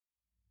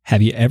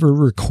Have you ever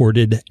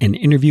recorded an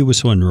interview with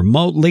someone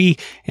remotely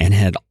and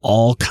had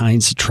all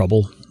kinds of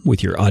trouble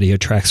with your audio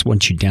tracks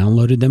once you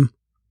downloaded them?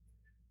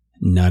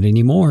 Not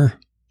anymore.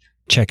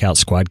 Check out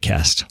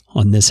Squadcast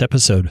on this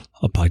episode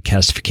of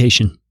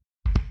Podcastification.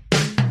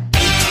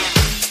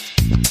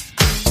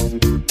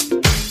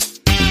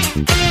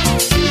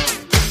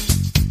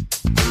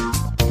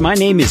 My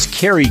name is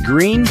Kerry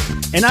Green,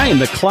 and I am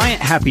the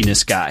Client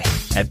Happiness Guy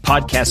at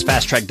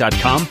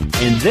PodcastFastTrack.com,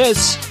 and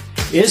this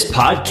is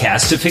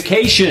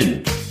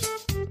Podcastification.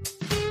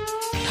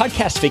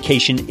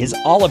 Podcastification is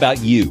all about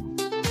you,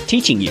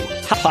 teaching you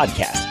how to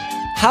podcast,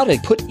 how to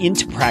put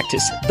into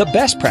practice the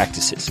best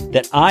practices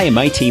that I and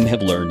my team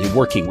have learned in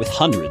working with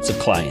hundreds of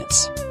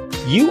clients.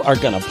 You are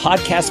going to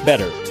podcast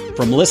better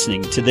from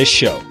listening to this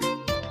show.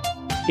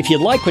 If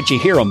you like what you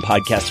hear on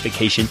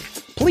Podcastification,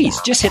 please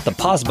just hit the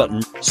pause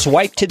button,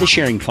 swipe to the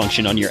sharing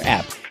function on your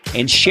app,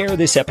 and share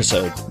this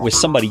episode with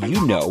somebody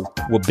you know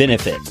will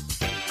benefit.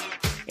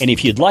 And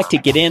if you'd like to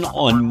get in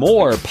on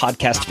more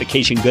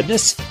Podcastification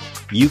goodness,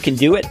 you can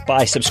do it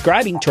by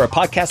subscribing to our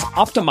Podcast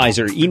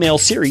Optimizer email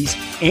series,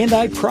 and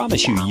I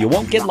promise you, you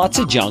won't get lots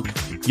of junk.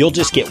 You'll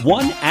just get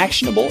one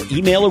actionable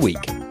email a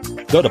week.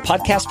 Go to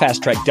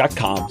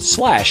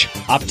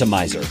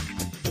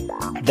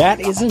podcastfasttrack.com/optimizer. That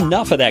is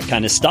enough of that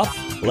kind of stuff.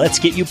 Let's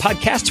get you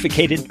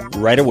podcastificated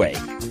right away.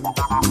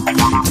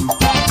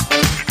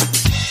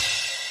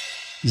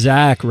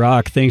 Zach,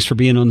 Rock, thanks for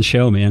being on the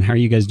show, man. How are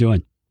you guys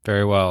doing?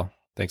 Very well.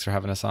 Thanks for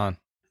having us on.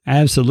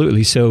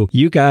 Absolutely. So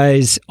you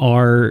guys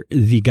are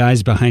the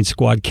guys behind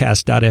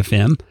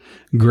Squadcast.fm.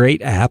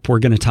 Great app. We're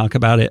going to talk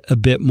about it a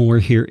bit more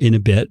here in a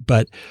bit.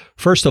 But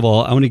first of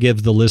all, I want to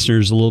give the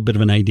listeners a little bit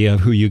of an idea of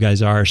who you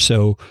guys are.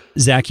 So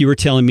Zach, you were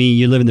telling me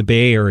you live in the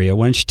Bay Area.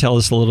 Why don't you tell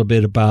us a little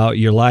bit about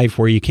your life,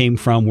 where you came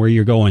from, where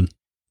you're going?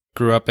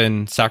 Grew up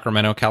in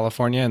Sacramento,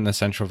 California in the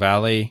Central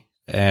Valley,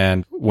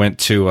 and went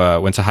to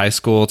high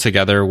school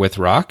together with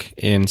Rock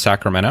in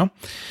Sacramento,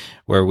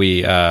 where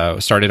we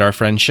started our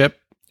friendship,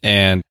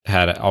 and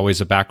had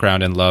always a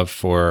background and love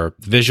for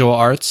visual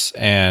arts,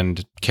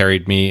 and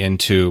carried me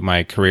into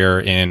my career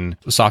in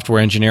software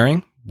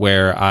engineering,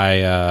 where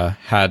I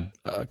had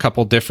a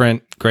couple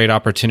different great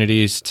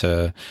opportunities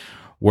to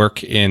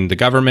work in the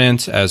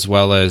government, as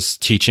well as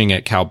teaching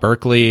at Cal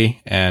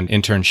Berkeley and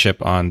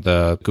internship on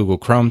the Google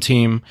Chrome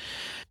team,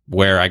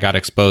 where I got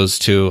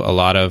exposed to a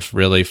lot of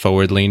really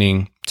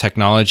forward-leaning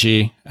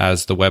technology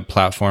as the web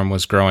platform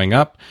was growing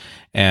up,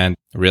 and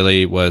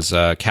really was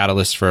a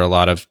catalyst for a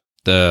lot of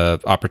the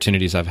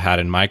opportunities I've had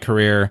in my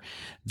career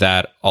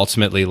that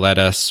ultimately led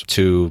us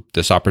to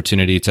this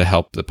opportunity to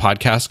help the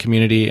podcast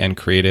community and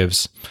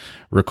creatives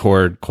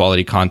record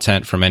quality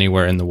content from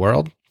anywhere in the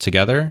world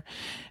together.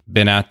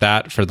 Been at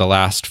that for the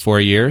last 4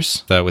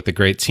 years with a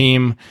great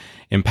team,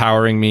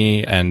 empowering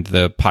me and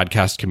the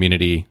podcast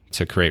community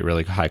to create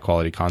really high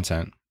quality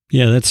content.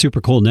 Yeah, that's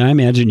super cool. Now, I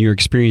imagine your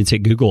experience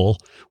at Google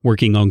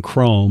working on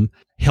Chrome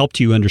helped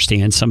you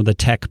understand some of the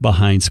tech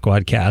behind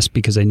Squadcast,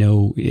 because I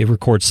know it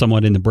records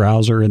somewhat in the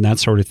browser and that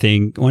sort of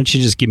thing. Why don't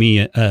you just give me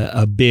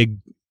a big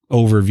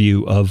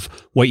overview of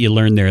what you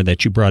learned there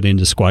that you brought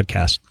into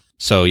Squadcast?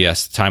 So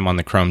yes, time on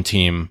the Chrome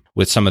team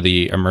with some of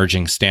the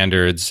emerging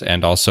standards,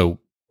 and also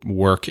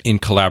work in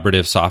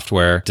collaborative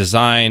software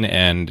design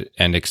and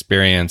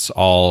experience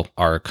all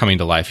are coming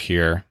to life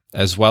here,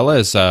 as well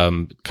as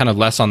kind of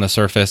less on the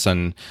surface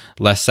and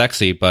less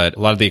sexy, but a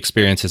lot of the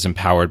experience is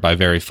empowered by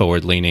very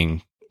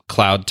forward-leaning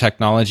cloud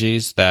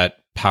technologies that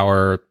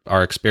power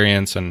our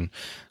experience and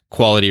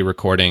quality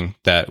recording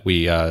that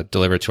we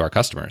deliver to our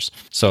customers.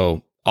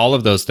 So all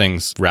of those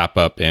things wrap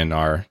up and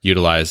are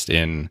utilized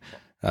in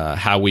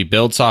how we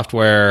build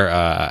software,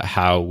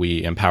 how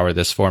we empower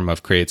this form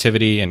of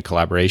creativity and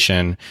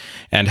collaboration,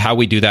 and how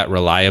we do that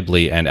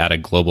reliably and at a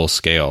global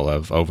scale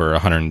of over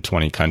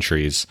 120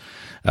 countries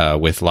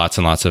with lots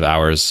and lots of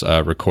hours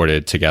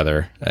recorded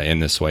together in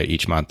this way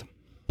each month.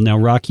 Now,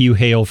 Rock, you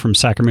hail from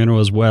Sacramento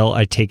as well,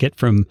 I take it,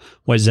 from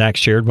what Zach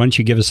shared. Why don't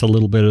you give us a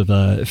little bit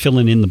of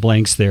filling in the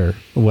blanks there,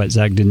 what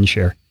Zach didn't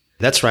share?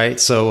 That's right.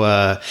 So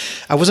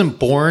I wasn't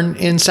born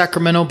in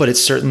Sacramento, but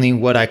it's certainly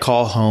what I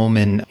call home.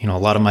 And, a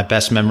lot of my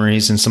best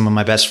memories and some of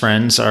my best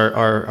friends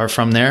are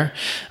from there.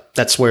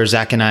 That's where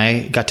Zach and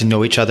I got to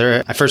know each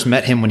other. I first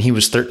met him when he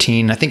was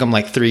 13. I think I'm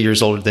like 3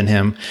 years older than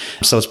him.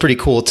 So it's pretty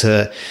cool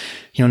to,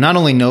 not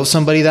only know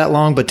somebody that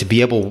long, but to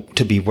be able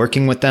to be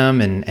working with them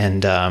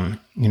and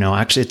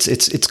actually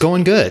it's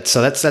going good.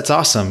 So that's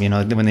awesome.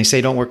 When they say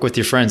don't work with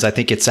your friends, I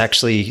think it's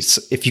actually,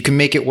 if you can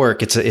make it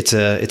work, it's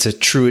a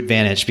true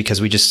advantage,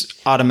 because we just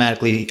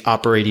automatically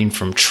operating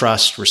from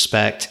trust,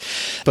 respect.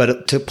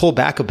 But to pull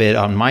back a bit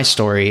on my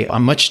story,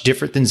 I'm much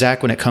different than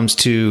Zach when it comes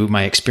to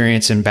my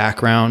experience and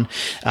background.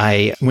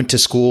 I went to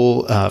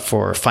school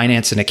for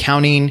finance and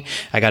accounting.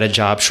 I got a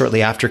job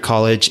shortly after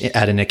college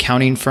at an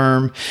accounting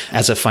firm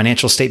as a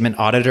financial statement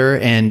auditor,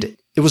 and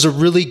it was a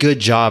really good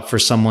job for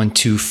someone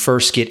to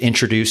first get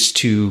introduced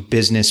to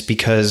business,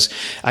 because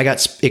I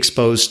got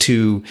exposed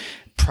to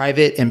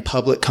private and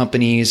public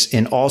companies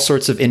in all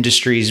sorts of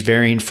industries,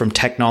 varying from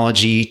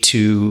technology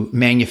to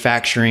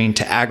manufacturing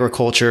to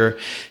agriculture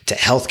to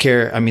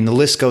healthcare. I mean, the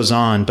list goes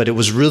on, but it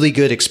was really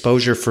good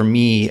exposure for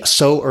me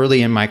so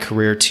early in my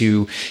career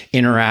to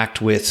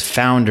interact with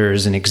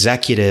founders and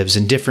executives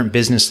and different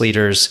business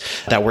leaders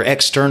that were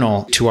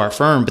external to our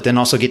firm, but then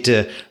also get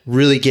to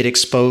really get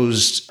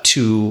exposed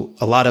to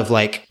a lot of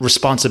like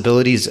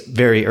responsibilities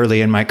very early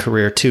in my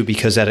career too,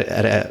 because at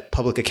a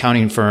public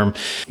accounting firm,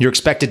 you're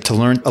expected to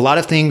learn a lot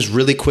of things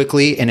really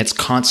quickly, and it's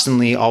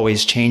constantly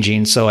always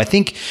changing. So I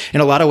think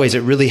in a lot of ways, it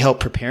really helped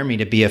prepare me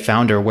to be a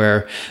founder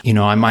where,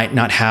 I might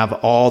not have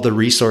all the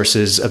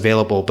resources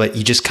available, but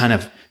you just kind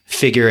of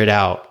figure it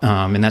out.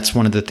 And that's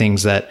one of the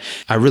things that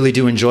I really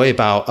do enjoy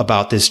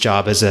about this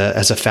job as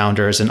a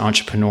founder, as an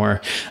entrepreneur.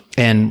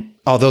 And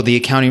although the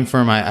accounting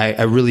firm,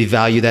 I really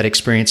value that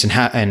experience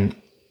and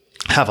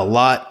have a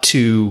lot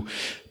to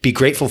be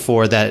grateful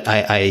for that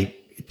I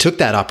took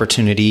that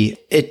opportunity.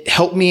 It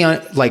helped me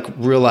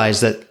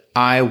realize that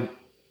I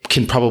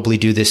can probably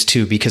do this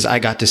too, because I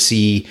got to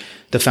see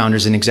the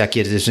founders and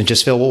executives and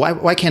just feel, well,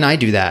 why can't I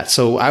do that?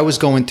 So I was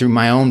going through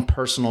my own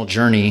personal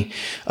journey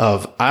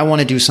of, I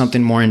want to do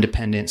something more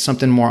independent,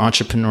 something more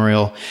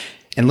entrepreneurial.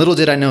 And little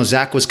did I know,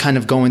 Zach was kind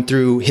of going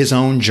through his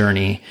own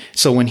journey.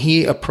 So when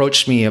he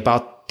approached me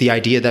about the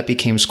idea that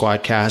became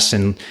Squadcast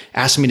and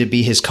asked me to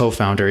be his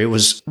co-founder, it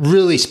was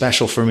really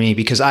special for me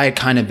because I had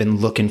kind of been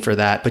looking for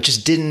that, but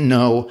just didn't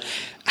know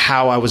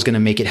how I was going to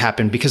make it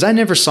happen, because I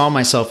never saw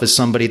myself as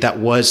somebody that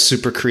was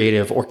super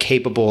creative or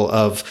capable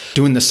of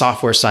doing the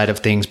software side of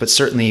things. But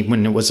certainly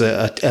when it was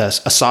a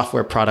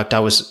software product, I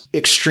was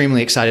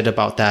extremely excited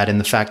about that. And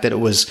the fact that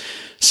it was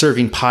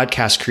serving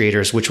podcast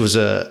creators, which was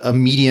a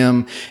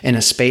medium and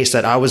a space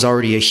that I was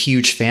already a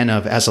huge fan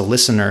of as a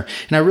listener.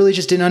 And I really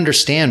just didn't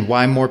understand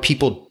why more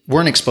people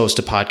weren't exposed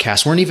to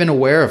podcasts, weren't even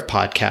aware of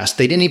podcasts.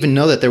 They didn't even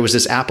know that there was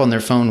this app on their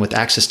phone with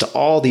access to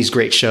all these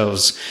great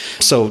shows.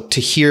 So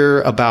to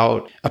hear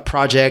about a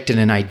project and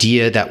an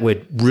idea that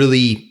would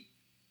really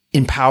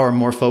empower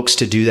more folks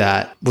to do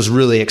that was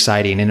really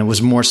exciting. And it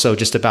was more so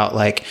just about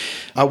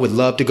I would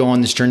love to go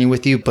on this journey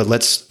with you, but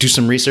let's do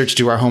some research,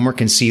 do our homework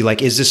and see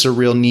is this a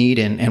real need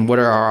and what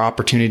are our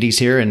opportunities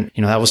here? And,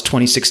 that was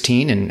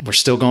 2016 and we're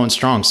still going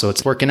strong. So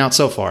it's working out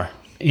so far.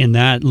 And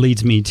that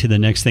leads me to the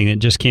next thing that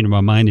just came to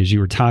my mind as you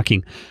were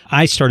talking.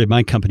 I started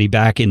my company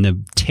back in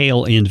the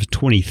tail end of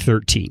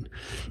 2013.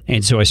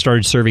 And so I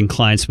started serving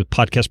clients with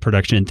podcast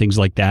production and things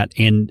like that.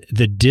 And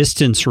the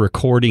distance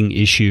recording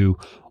issue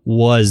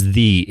was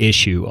the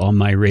issue on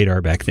my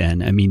radar back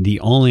then. I mean, the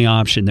only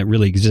option that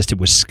really existed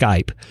was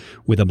Skype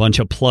with a bunch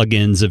of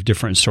plugins of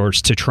different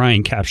sorts to try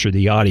and capture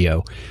the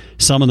audio.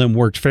 Some of them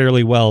worked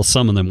fairly well.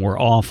 Some of them were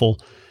awful.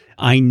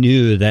 I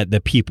knew that the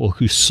people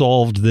who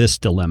solved this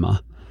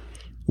dilemma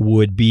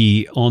would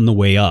be on the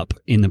way up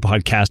in the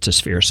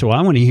podcastosphere. So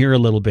I want to hear a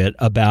little bit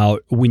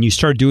about when you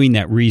start doing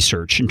that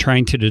research and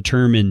trying to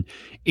determine,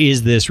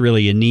 is this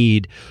really a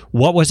need?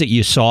 What was it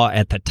you saw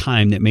at the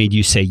time that made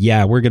you say,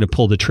 yeah, we're going to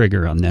pull the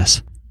trigger on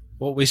this?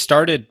 Well, we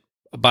started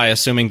by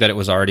assuming that it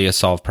was already a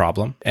solved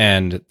problem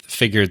and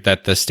figured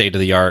that the state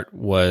of the art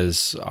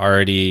was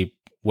already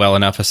well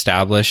enough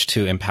established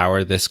to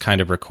empower this kind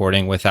of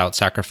recording without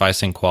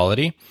sacrificing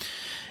quality.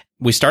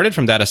 We started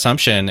from that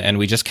assumption and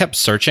we just kept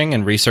searching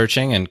and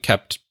researching and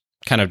kept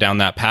kind of down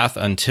that path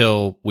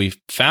until we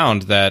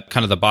found that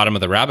kind of the bottom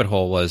of the rabbit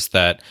hole was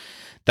that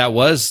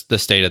was the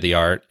state of the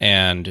art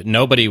and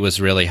nobody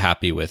was really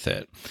happy with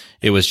it.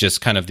 It was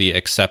just kind of the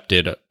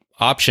accepted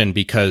option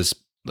because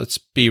let's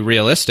be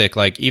realistic,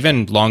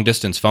 even long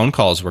distance phone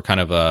calls were kind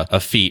of a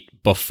feat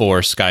before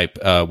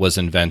Skype was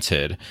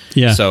invented.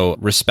 Yeah. So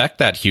respect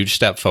that huge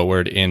step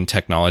forward in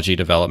technology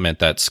development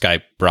that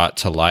Skype brought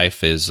to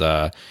life is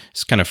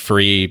kind of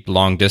free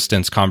long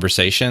distance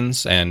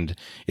conversations. And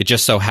it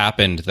just so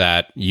happened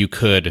that you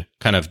could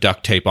kind of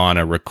duct tape on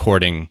a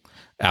recording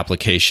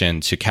application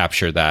to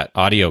capture that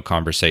audio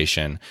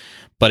conversation.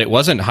 But it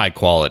wasn't high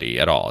quality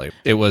at all.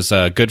 It was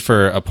good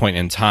for a point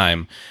in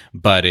time,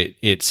 but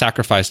it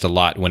sacrificed a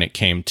lot when it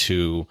came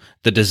to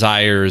the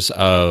desires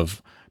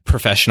of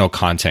professional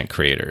content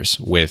creators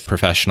with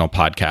professional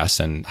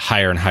podcasts and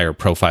higher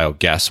profile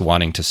guests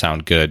wanting to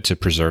sound good to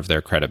preserve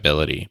their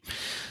credibility.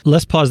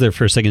 Let's pause there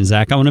for a second,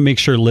 Zach. I want to make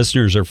sure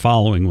listeners are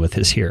following with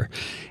us here.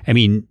 I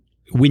mean,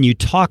 when you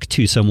talk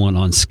to someone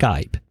on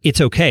Skype,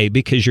 it's okay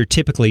because you're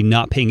typically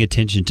not paying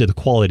attention to the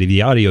quality of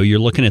the audio. You're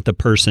looking at the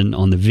person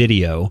on the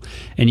video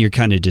and you're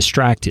kind of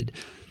distracted.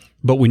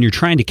 But when you're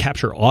trying to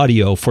capture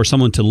audio for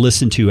someone to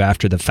listen to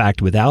after the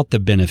fact without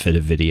the benefit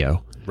of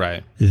video,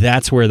 right,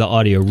 that's where the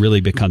audio really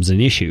becomes an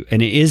issue.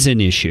 And it is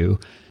an issue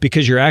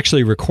because you're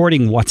actually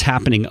recording what's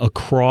happening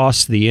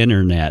across the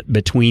internet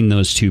between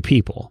those two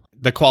people.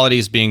 The quality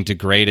is being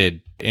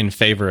degraded in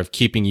favor of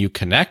keeping you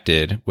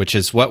connected, which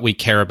is what we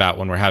care about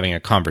when we're having a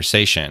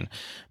conversation.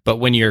 But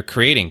when you're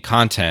creating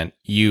content,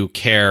 you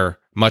care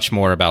much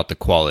more about the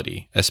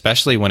quality,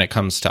 especially when it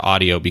comes to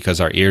audio, because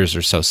our ears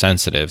are so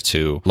sensitive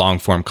to long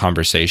form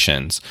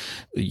conversations.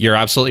 You're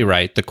absolutely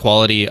right. The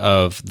quality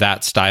of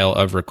that style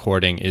of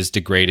recording is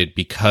degraded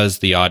because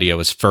the audio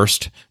is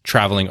first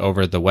traveling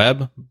over the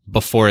web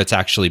before it's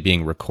actually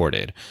being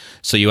recorded.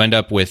 So you end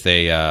up with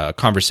a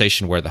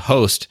conversation where the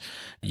host,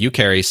 you,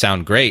 Carrie,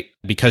 sound great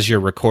because you're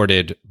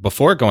recorded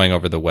before going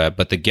over the web,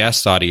 but the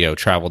guest's audio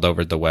traveled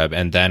over the web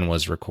and then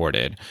was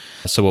recorded.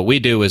 So what we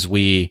do is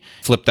we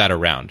flip that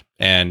around.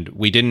 And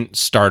we didn't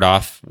start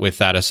off with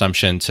that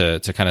assumption to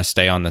kind of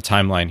stay on the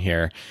timeline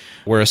here.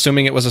 We're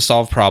assuming it was a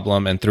solved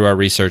problem, and through our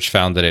research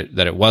found that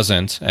it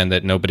wasn't, and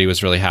that nobody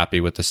was really happy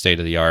with the state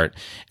of the art.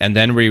 And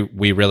then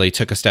we really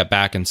took a step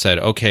back and said,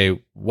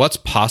 okay, what's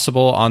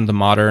possible on the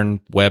modern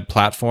web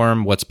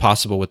platform? What's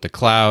possible with the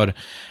cloud?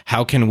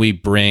 How can we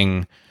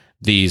bring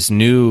these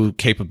new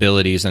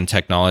capabilities and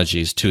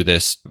technologies to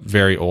this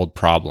very old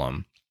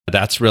problem?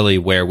 That's really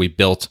where we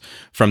built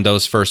from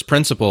those first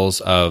principles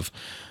of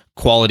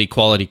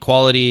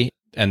quality,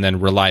 and then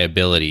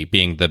reliability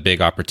being the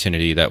big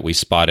opportunity that we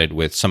spotted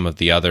with some of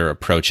the other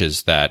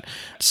approaches that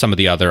some of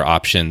the other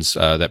options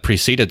that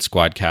preceded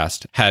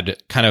Squadcast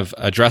had kind of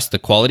addressed the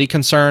quality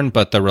concern,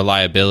 but the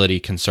reliability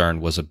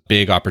concern was a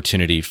big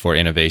opportunity for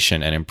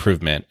innovation and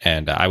improvement.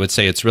 And I would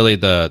say it's really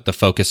the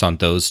focus on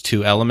those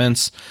two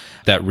elements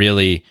that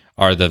really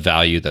are the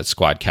value that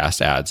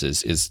Squadcast adds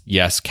is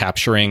yes,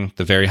 capturing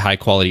the very high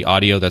quality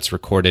audio that's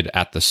recorded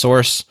at the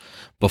source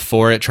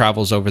before it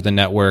travels over the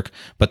network,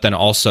 but then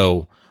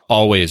also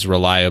always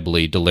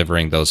reliably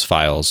delivering those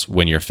files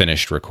when you're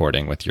finished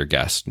recording with your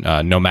guest,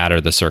 no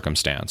matter the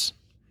circumstance.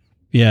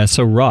 Yeah,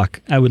 so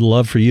Rock, I would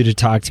love for you to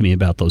talk to me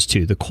about those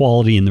two, the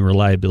quality and the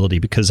reliability,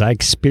 because I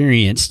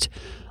experienced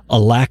a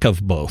lack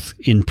of both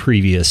in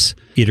previous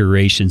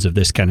iterations of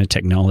this kind of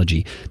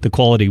technology. The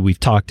quality we've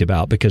talked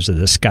about because of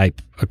the Skype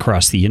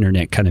across the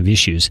internet kind of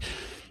issues.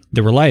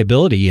 The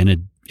reliability in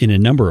a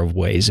number of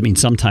ways. I mean,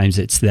 sometimes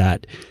it's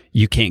that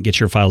you can't get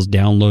your files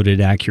downloaded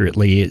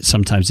accurately.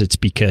 Sometimes it's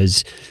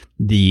because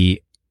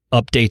the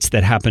updates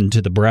that happen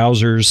to the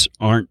browsers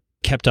aren't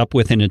kept up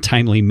with in a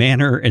timely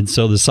manner, and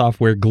so the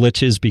software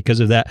glitches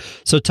because of that.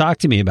 So talk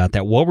to me about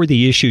that. What were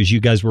the issues you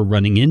guys were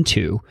running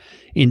into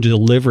in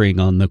delivering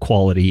on the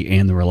quality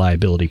and the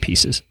reliability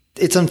pieces?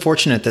 It's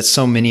unfortunate that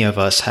so many of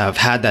us have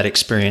had that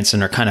experience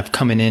and are kind of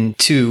coming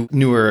into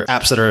newer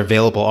apps that are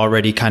available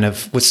already kind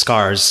of with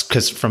scars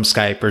because from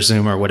Skype or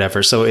Zoom or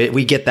whatever. So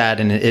we get that,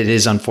 and it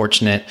is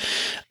unfortunate.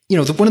 You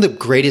know, one of the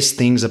greatest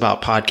things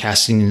about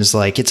podcasting is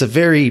it's a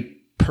very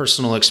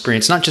personal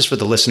experience, not just for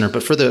the listener,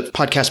 but for the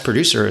podcast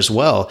producer as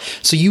well.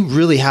 So you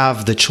really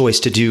have the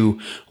choice to do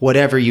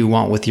whatever you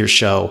want with your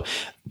show.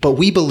 But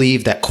we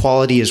believe that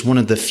quality is one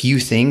of the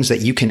few things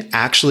that you can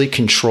actually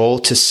control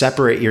to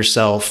separate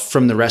yourself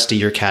from the rest of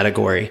your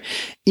category.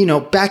 You know,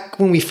 back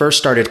when we first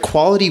started,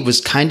 quality was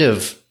kind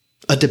of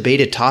a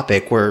debated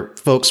topic where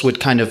folks would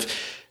kind of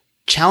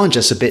challenge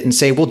us a bit and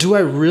say, well, do I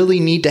really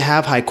need to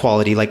have high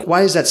quality?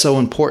 Why is that so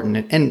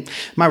important? And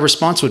my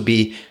response would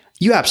be,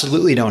 you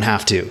absolutely don't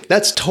have to.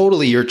 That's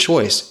totally your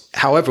choice.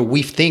 However,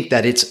 we think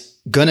that it's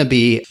going to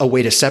be a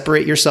way to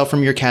separate yourself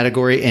from your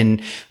category,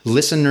 and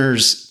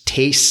listeners'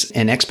 tastes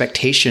and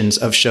expectations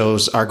of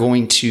shows are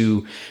going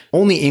to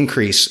only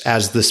increase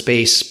as the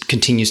space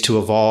continues to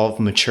evolve,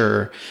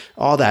 mature,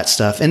 all that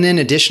stuff. And then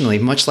additionally,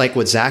 much like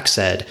what Zach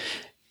said,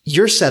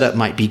 your setup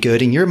might be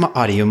good and your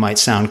audio might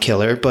sound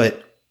killer,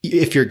 but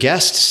if your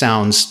guest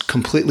sounds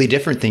completely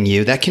different than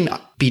you, that can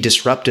be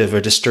disruptive or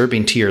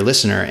disturbing to your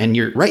listener, and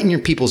you're right in your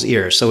people's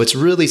ears. So it's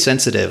really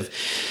sensitive,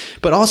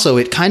 but also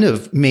it kind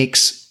of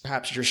makes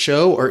perhaps your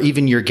show or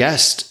even your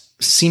guest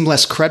seem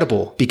less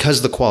credible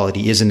because the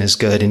quality isn't as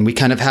good. And we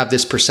kind of have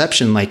this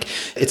perception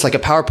it's like a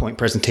PowerPoint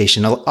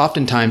presentation.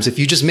 Oftentimes, if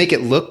you just make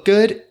it look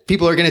good,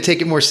 people are going to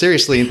take it more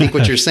seriously and think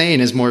what you're saying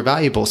is more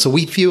valuable. So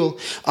we feel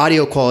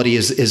audio quality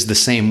is the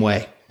same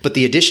way. But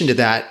the addition to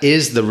that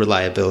is the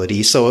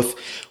reliability. So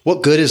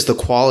what good is the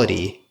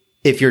quality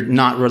if you're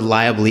not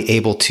reliably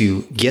able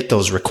to get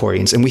those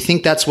recordings? And we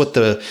think that's what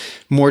the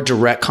more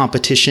direct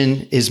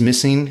competition is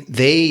missing.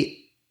 They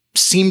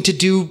seem to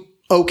do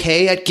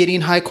okay at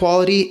getting high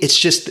quality. It's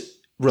just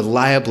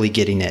reliably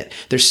getting it.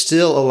 There's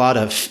still a lot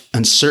of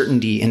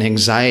uncertainty and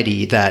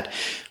anxiety that,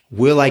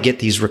 will I get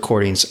these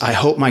recordings? I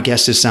hope my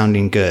guest is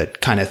sounding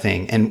good, kind of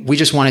thing. And we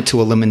just wanted to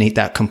eliminate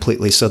that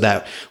completely so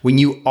that when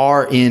you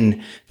are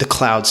in the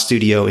cloud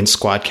studio in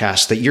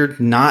Squadcast, that you're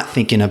not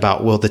thinking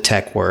about, will the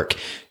tech work?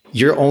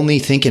 You're only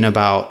thinking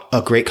about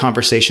a great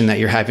conversation that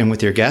you're having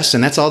with your guests.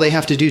 And that's all they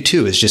have to do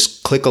too, is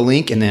just click a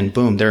link and then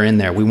boom, they're in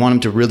there. We want them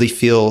to really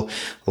feel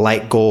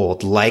like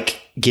gold,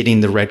 like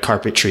getting the red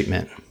carpet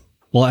treatment.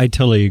 Well, I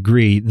totally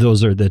agree.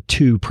 Those are the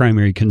two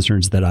primary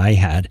concerns that I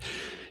had.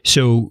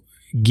 So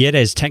get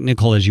as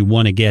technical as you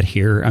want to get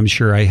here. I'm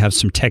sure I have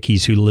some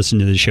techies who listen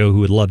to the show who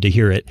would love to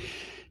hear it.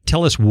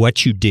 Tell us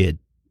what you did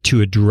to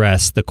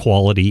address the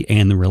quality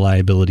and the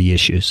reliability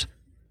issues.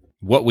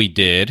 What we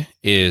did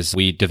is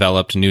we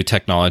developed new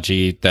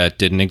technology that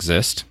didn't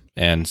exist.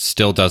 and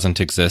still doesn't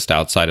exist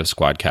outside of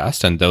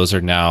Squadcast. And those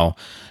are now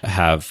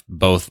have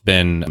both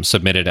been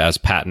submitted as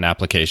patent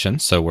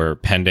applications. So we're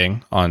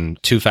pending on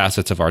two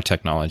facets of our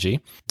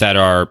technology that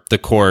are the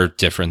core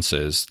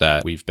differences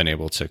that we've been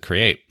able to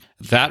create.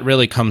 That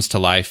really comes to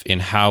life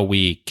in how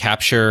we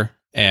capture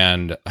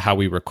and how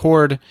we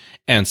record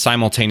and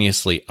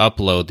simultaneously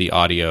upload the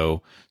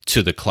audio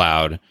to the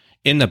cloud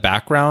in the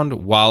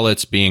background while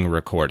it's being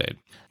recorded.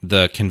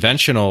 The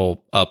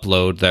conventional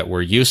upload that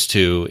we're used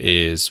to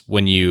is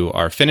when you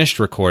are finished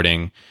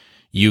recording,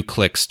 you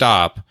click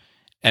stop,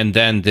 and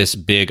then this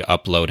big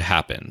upload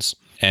happens.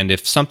 And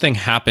if something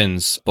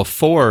happens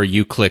before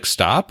you click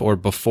stop or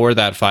before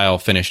that file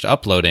finished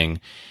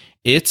uploading,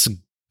 it's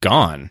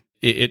gone.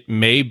 It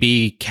may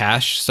be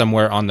cached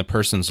somewhere on the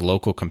person's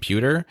local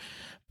computer,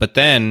 but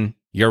then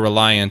you're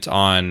reliant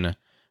on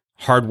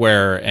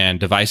hardware and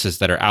devices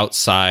that are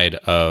outside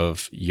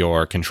of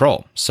your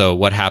control. So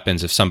what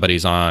happens if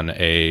somebody's on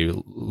a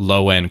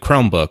low-end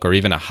Chromebook or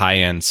even a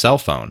high-end cell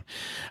phone?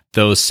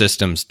 Those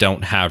systems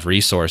don't have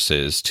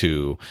resources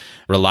to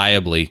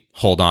reliably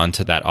hold on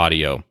to that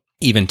audio,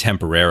 even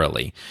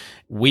temporarily.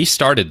 We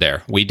started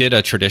there. We did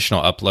a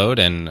traditional upload,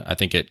 and I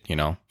think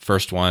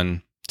first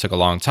one took a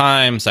long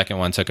time. Second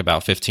one took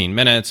about 15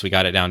 minutes. We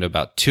got it down to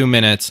about 2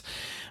 minutes.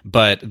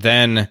 But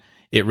then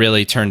it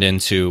really turned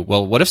into,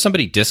 well, what if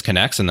somebody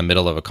disconnects in the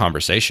middle of a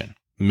conversation,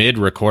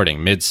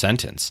 mid-recording,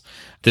 mid-sentence?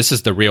 This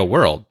is the real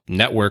world.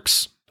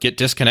 Networks get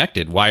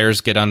disconnected.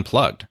 Wires get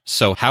unplugged.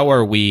 So how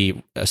are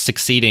we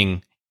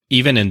succeeding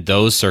even in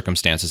those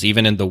circumstances,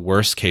 even in the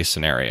worst case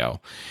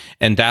scenario?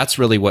 And that's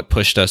really what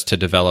pushed us to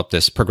develop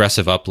this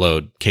progressive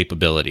upload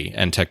capability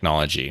and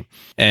technology.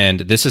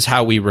 And this is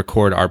how we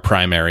record our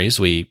primaries.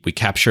 We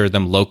capture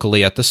them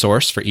locally at the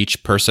source for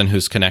each person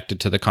who's connected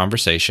to the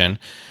conversation.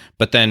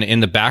 But then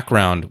in the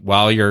background,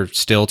 while you're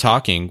still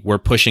talking, we're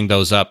pushing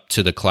those up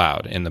to the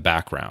cloud in the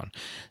background.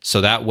 So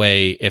that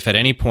way, if at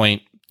any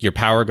point your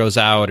power goes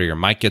out or your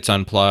mic gets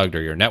unplugged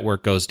or your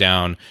network goes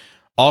down,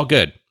 all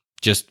good.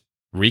 Just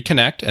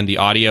reconnect, and the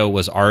audio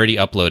was already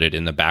uploaded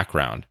in the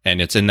background, and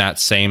it's in that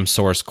same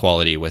source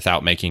quality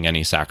without making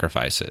any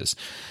sacrifices.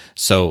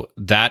 So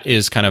that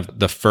is kind of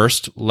the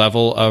first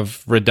level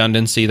of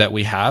redundancy that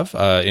we have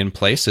in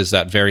place, is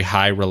that very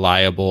high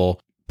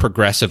reliable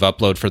progressive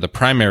upload for the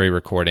primary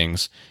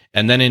recordings.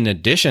 And then in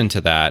addition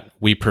to that,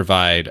 we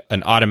provide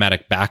an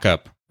automatic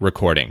backup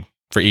recording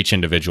for each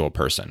individual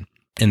person.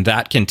 And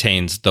that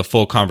contains the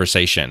full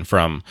conversation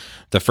from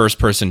the first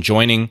person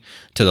joining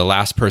to the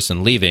last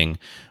person leaving.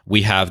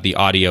 We have the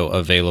audio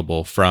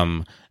available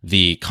from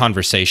the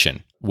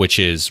conversation, which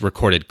is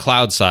recorded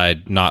cloud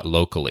side, not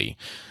locally.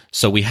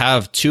 So we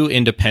have two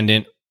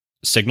independent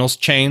signals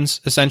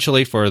chains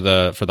essentially for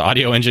the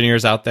audio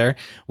engineers out there.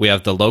 We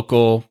have the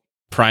local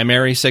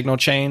primary signal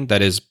chain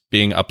that is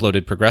being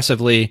uploaded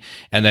progressively,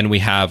 and then we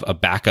have a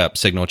backup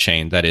signal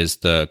chain that is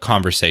the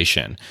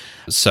conversation.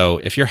 So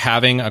if you're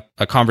having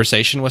a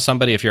conversation with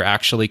somebody, if you're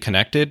actually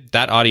connected,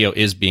 that audio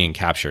is being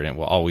captured and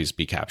will always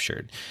be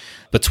captured.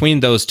 Between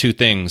those two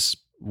things,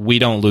 we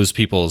don't lose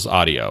people's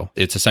audio.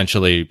 It's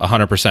essentially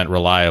 100%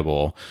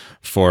 reliable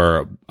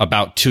for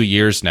about 2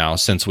 years now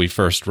since we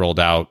first rolled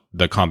out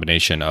the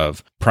combination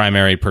of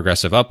primary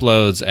progressive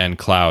uploads and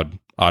cloud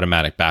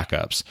automatic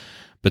backups.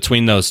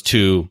 Between those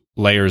two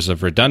layers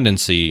of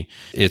redundancy,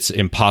 it's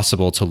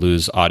impossible to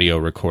lose audio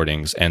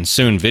recordings and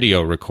soon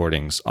video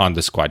recordings on the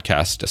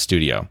Squadcast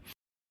Studio.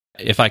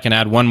 If I can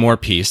add one more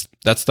piece,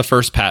 that's the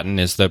first patent,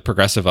 is the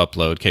progressive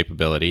upload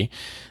capability.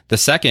 The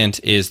second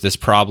is this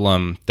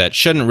problem that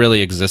shouldn't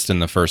really exist in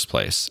the first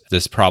place,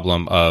 this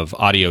problem of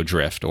audio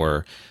drift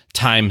or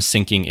time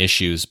syncing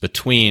issues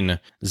between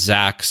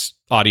Zach's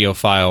audio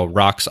file,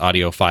 Rock's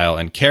audio file,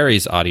 and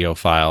Carrie's audio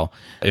file.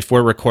 If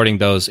we're recording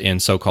those in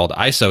so-called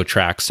ISO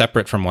tracks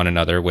separate from one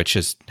another, which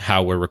is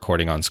how we're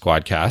recording on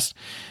Squadcast,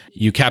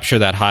 you capture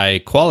that high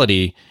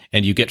quality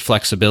and you get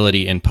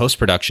flexibility in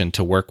post-production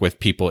to work with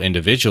people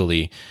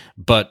individually,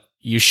 but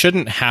you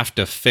shouldn't have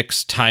to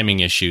fix timing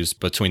issues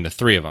between the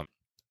three of them.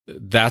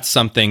 That's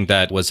something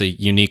that was a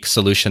unique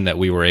solution that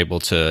we were able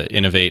to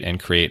innovate and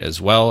create as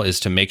well, is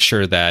to make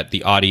sure that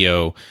the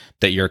audio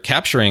that you're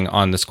capturing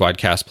on the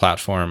Squadcast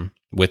platform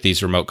with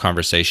these remote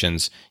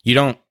conversations, you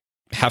don't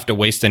have to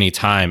waste any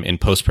time in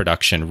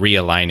post-production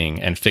realigning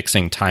and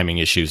fixing timing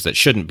issues that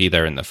shouldn't be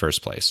there in the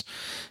first place.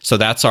 So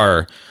that's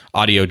our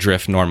audio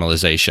drift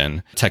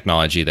normalization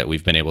technology that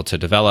we've been able to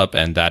develop,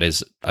 and that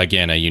is,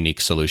 again, a unique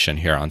solution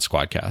here on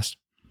Squadcast.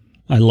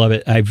 I love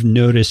it. I've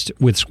noticed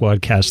with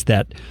Squadcast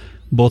that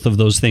both of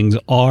those things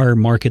are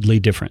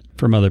markedly different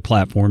from other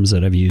platforms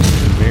that I've used.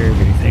 I'm very,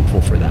 very thankful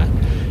for that.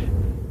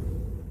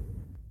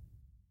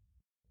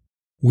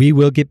 We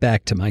will get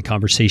back to my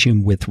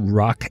conversation with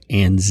Rock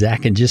and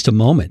Zach in just a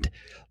moment,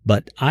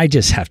 but I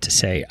just have to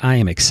say I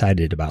am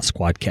excited about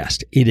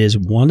Squadcast. It is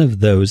one of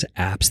those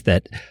apps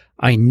that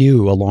I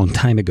knew a long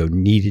time ago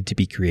needed to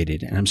be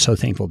created, and I'm so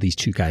thankful these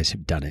two guys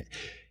have done it.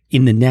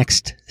 In the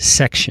next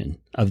section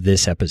of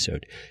this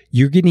episode,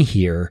 you're going to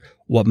hear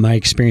what my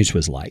experience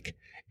was like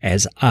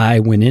As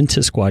I went into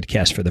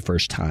Squadcast for the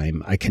first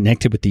time, I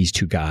connected with these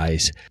two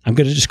guys. I'm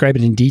going to describe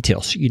it in detail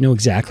so you know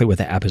exactly what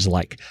the app is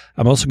like.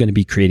 I'm also going to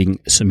be creating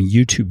some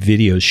YouTube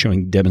videos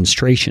showing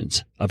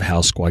demonstrations of how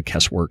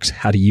Squadcast works,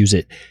 how to use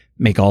it,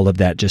 make all of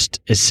that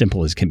just as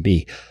simple as can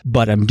be.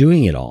 But I'm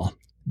doing it all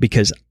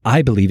because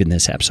I believe in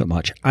this app so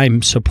much.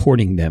 I'm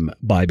supporting them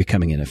by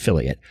becoming an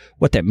affiliate.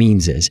 What that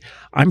means is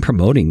I'm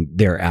promoting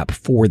their app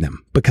for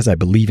them because I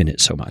believe in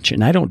it so much.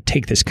 And I don't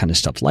take this kind of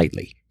stuff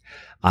lightly.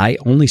 I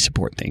only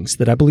support things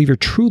that I believe are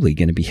truly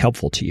going to be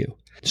helpful to you.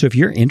 So if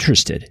you're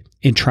interested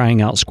in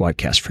trying out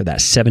Squadcast for that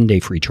 7-day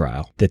free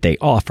trial that they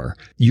offer,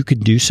 you can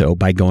do so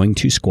by going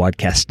to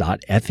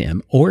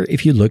squadcast.fm, or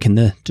if you look in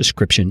the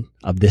description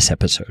of this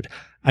episode,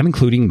 I'm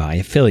including my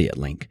affiliate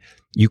link.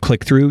 You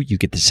click through, you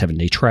get the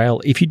 7-day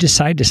trial. If you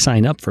decide to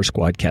sign up for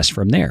Squadcast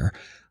from there,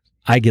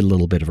 I get a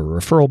little bit of a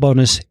referral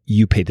bonus.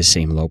 You pay the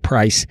same low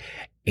price,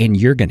 and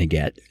you're going to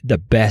get the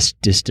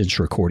best distance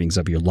recordings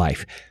of your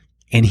life.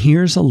 And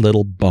here's a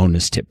little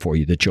bonus tip for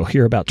you that you'll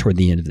hear about toward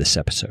the end of this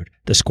episode.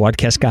 The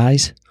Squadcast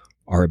guys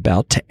are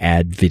about to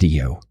add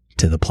video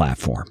to the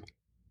platform.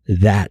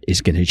 That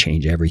is going to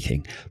change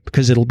everything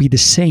because it'll be the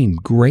same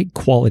great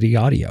quality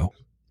audio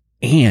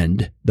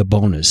and the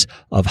bonus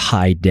of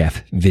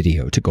high-def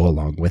video to go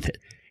along with it.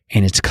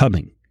 And it's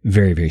coming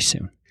very, very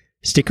soon.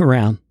 Stick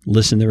around,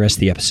 listen to the rest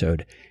of the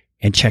episode,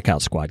 and check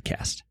out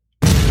Squadcast.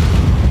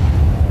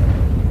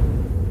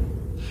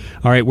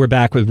 All right, we're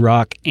back with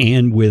Rock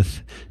and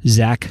with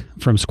Zach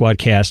from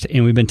Squadcast,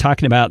 and we've been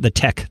talking about the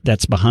tech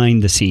that's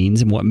behind the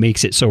scenes and what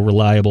makes it so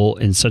reliable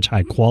and such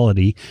high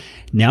quality.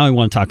 Now I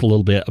want to talk a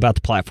little bit about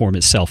the platform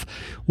itself.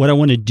 What I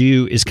want to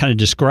do is kind of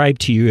describe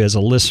to you as a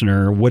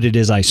listener what it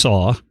is I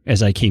saw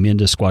as I came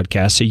into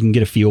Squadcast so you can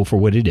get a feel for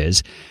what it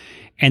is.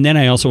 And then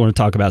I also want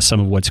to talk about some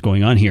of what's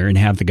going on here and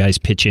have the guys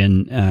pitch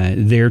in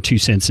their 2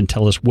 cents and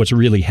tell us what's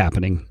really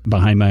happening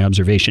behind my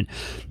observation.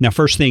 Now,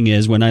 first thing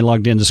is when I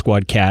logged into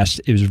Squadcast,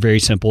 it was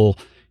very simple.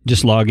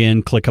 Just log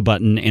in, click a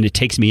button, and it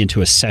takes me into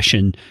a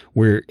session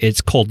where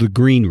it's called the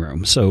green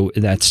room. So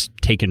that's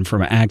taken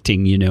from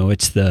acting. You know,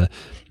 it's the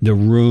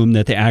room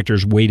that the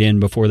actors wait in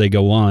before they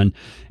go on.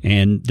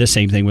 And the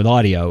same thing with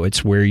audio.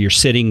 It's where you're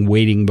sitting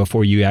waiting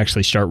before you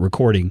actually start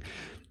recording.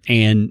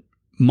 And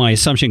my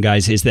assumption,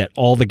 guys, is that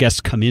all the guests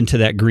come into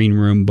that green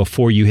room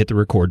before you hit the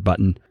record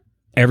button.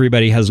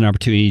 Everybody has an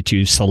opportunity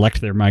to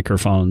select their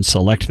microphone,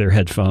 select their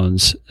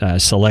headphones,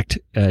 select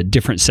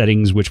different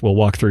settings, which we'll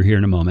walk through here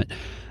in a moment,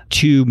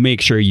 to make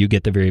sure you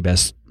get the very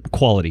best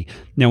quality.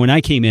 Now, when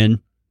I came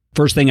in,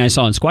 first thing I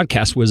saw in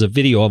Squadcast was a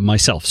video of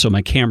myself. So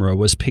my camera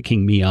was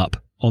picking me up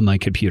on my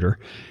computer.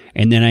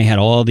 And then I had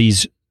all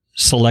these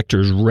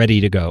selectors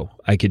ready to go.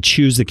 I could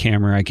choose the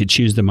camera. I could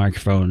choose the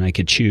microphone. I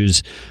could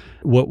choose...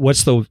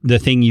 What's the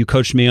thing you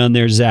coached me on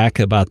there, Zach,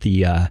 about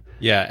the...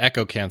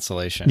 echo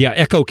cancellation. Yeah,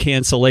 echo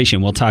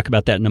cancellation. We'll talk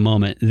about that in a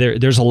moment.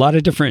 There's a lot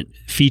of different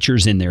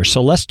features in there.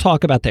 So let's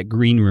talk about that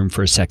green room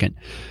for a second.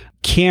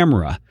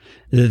 Camera.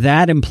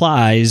 That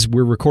implies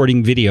we're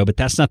recording video, but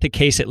that's not the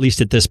case, at least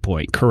at this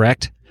point,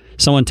 correct?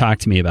 Someone talk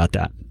to me about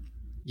that.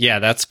 Yeah,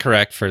 that's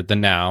correct for the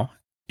now.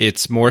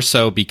 It's more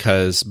so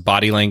because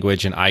body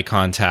language and eye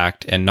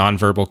contact and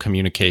nonverbal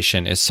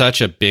communication is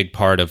such a big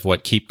part of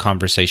what keep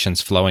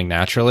conversations flowing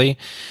naturally.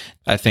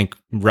 I think,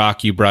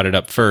 Rock, you brought it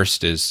up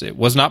first, is it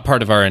was not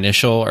part of our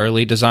initial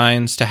early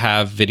designs to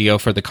have video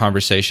for the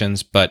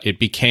conversations, but it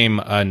became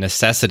a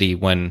necessity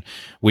when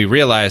we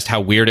realized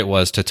how weird it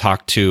was to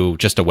talk to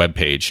just a web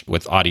page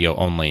with audio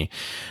only.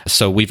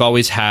 So we've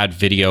always had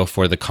video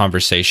for the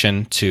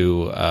conversation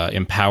to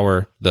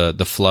empower the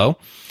flow.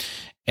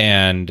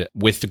 And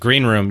with the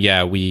green room,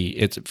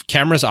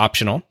 camera's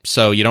optional.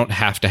 So you don't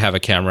have to have a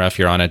camera if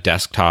you're on a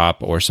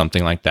desktop or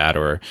something like that,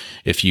 or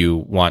if you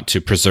want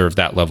to preserve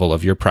that level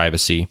of your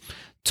privacy.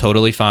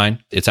 Totally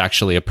fine. It's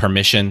actually a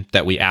permission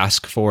that we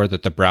ask for,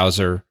 that the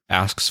browser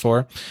asks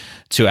for,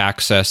 to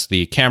access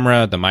the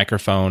camera, the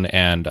microphone,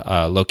 and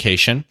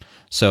location.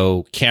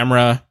 So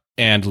camera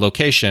and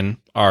location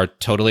are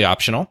totally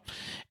optional.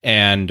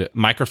 And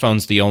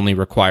microphone's the only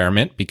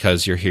requirement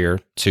because you're here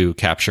to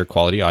capture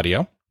quality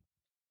audio.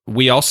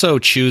 We also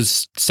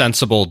choose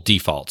sensible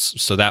defaults.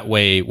 So that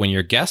way, when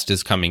your guest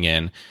is coming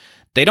in,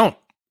 they don't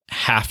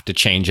have to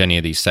change any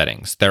of these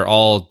settings. They're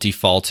all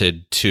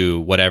defaulted to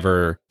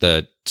whatever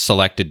the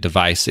selected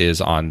device is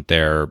on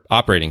their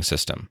operating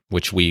system,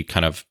 which we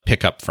kind of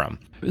pick up from.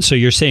 So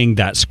you're saying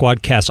that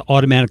Squadcast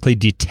automatically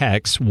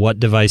detects what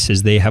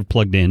devices they have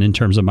plugged in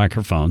terms of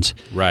microphones,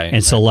 right,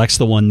 and selects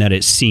the one that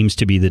it seems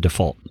to be the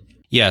default.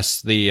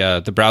 Yes,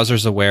 the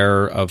browser's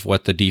aware of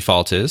what the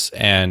default is,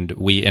 and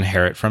we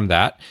inherit from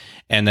that.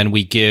 And then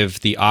we give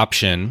the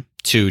option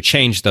to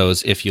change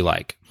those if you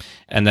like.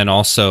 And then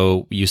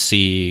also you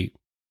see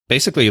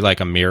basically like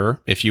a mirror.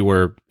 If you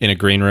were in a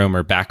green room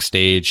or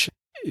backstage,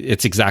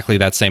 it's exactly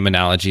that same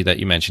analogy that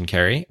you mentioned,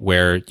 Carrie,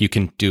 where you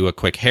can do a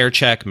quick hair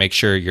check, make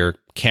sure your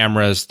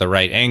camera's the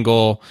right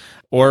angle,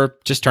 or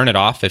just turn it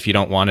off if you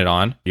don't want it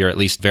on. You're at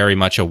least very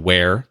much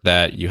aware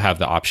that you have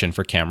the option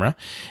for camera.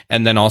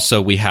 And then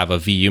also we have a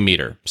VU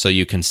meter. So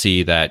you can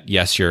see that,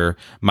 yes, your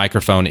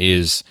microphone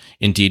is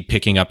indeed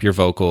picking up your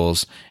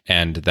vocals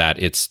and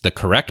that it's the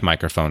correct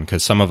microphone,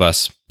 because some of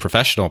us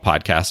professional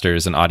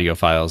podcasters and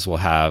audiophiles will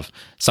have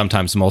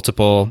sometimes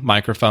multiple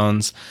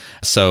microphones.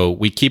 So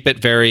we keep it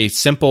very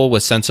simple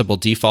with sensible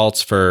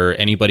defaults for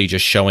anybody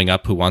just showing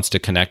up who wants to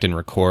connect and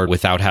record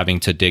without having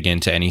to dig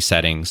into any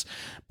settings.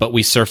 But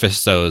we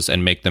surface those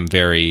and make them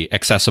very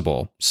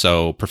accessible.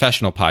 So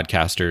professional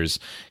podcasters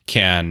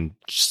can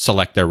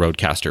select their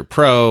Rodecaster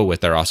Pro with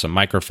their awesome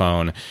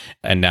microphone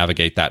and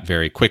navigate that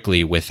very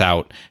quickly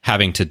without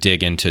having to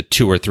dig into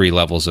 2 or 3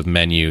 levels of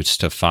menus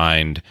to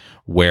find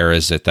where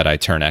is it that I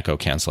turn echo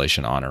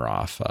cancellation on or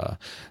off,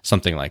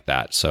 something like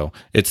that. So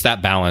it's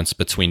that balance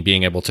between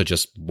being able to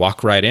just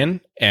walk right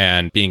in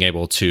and being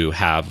able to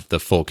have the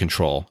full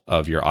control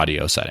of your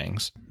audio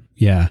settings.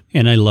 Yeah,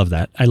 and I love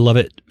that. I love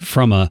it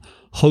from a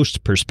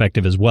host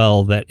perspective as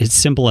well, that it's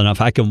simple enough.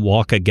 I can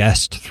walk a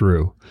guest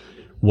through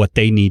what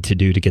they need to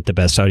do to get the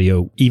best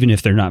audio, even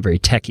if they're not very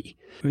techie.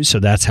 So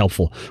that's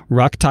helpful.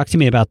 Rock, talk to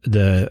me about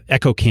the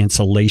echo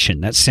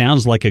cancellation. That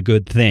sounds like a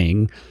good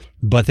thing,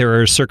 but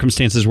there are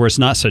circumstances where it's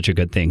not such a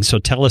good thing. So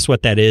tell us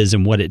what that is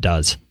and what it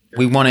does.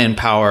 We want to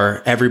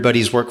empower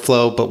everybody's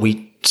workflow, but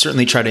we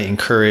certainly try to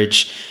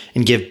encourage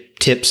and give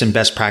tips and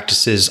best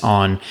practices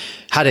on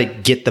how to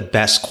get the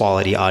best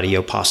quality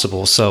audio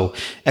possible. So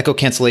echo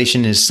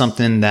cancellation is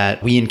something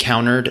that we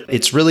encountered.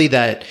 It's really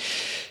that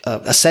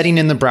a setting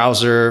in the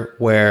browser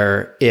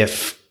where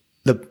if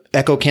the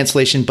echo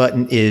cancellation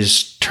button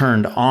is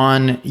turned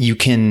on, you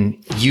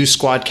can use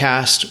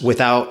Squadcast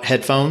without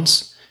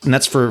headphones. And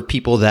that's for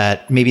people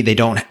that maybe they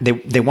want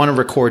to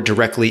record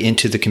directly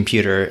into the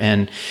computer.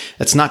 And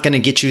that's not going to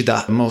get you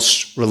the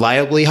most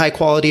reliably high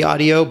quality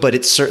audio, but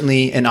it's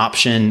certainly an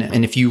option.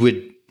 And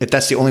if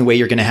that's the only way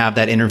you're going to have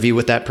that interview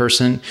with that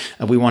person,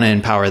 we want to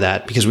empower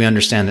that, because we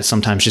understand that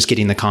sometimes just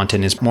getting the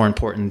content is more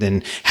important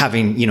than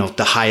having,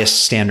 the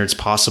highest standards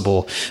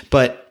possible.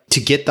 But to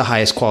get the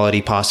highest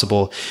quality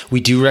possible, we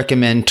do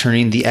recommend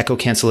turning the echo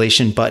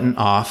cancellation button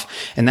off.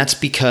 And that's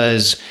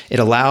because it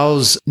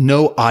allows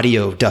no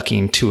audio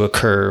ducking to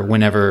occur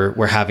whenever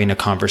we're having a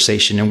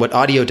conversation. And what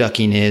audio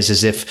ducking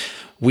is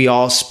if we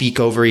all speak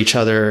over each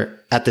other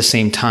at the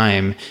same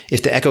time,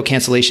 if the echo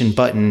cancellation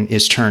button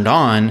is turned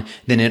on,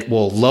 then it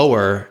will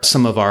lower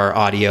some of our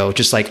audio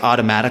just like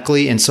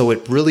automatically. And so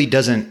it really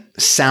doesn't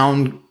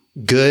sound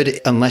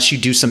good unless you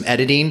do some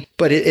editing,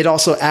 but it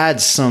also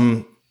adds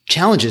some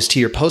challenges to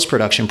your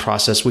post-production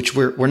process, which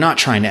we're not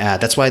trying to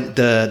add. That's why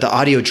the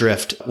audio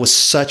drift was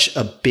such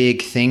a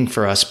big thing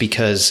for us,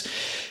 because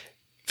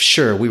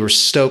sure, we were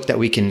stoked that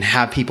we can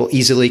have people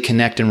easily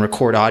connect and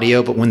record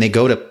audio, but when they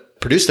go to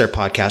produce their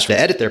podcast, to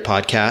edit their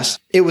podcast,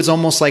 it was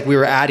almost like we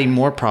were adding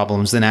more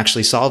problems than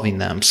actually solving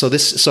them.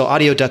 So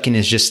audio ducking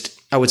is just,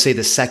 I would say,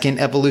 the second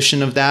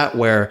evolution of that,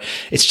 where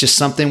it's just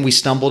something we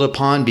stumbled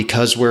upon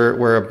because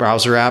we're a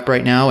browser app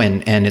right now,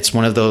 and it's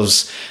one of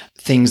those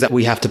things that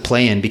we have to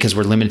play in because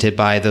we're limited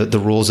by the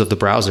rules of the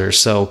browser.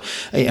 So,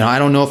 I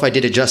don't know if I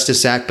did it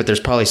justice, Zach, but there's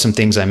probably some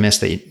things I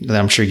missed that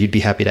I'm sure you'd be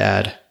happy to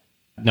add.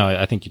 No,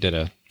 I think you did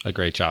a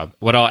great job.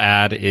 What I'll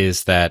add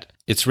is that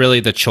it's really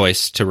the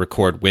choice to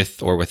record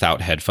with or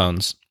without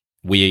headphones.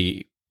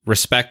 We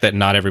respect that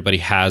not everybody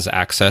has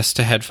access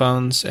to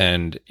headphones,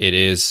 and it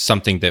is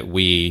something that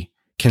we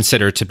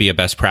consider to be a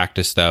best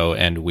practice, though,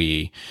 and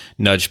we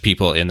nudge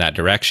people in that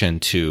direction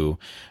to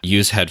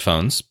use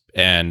headphones,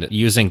 and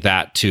using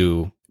that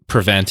to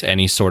prevent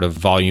any sort of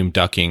volume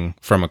ducking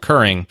from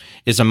occurring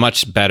is a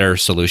much better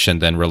solution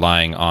than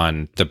relying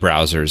on the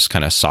browser's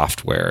kind of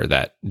software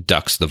that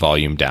ducks the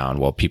volume down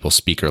while people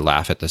speak or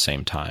laugh at the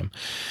same time.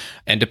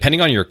 And depending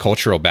on your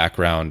cultural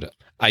background,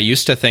 I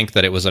used to think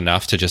that it was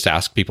enough to just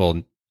ask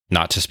people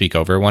not to speak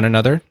over one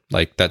another.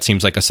 Like, that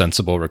seems like a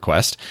sensible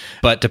request.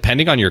 But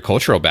depending on your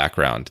cultural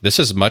background, this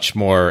is much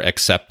more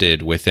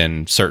accepted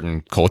within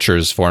certain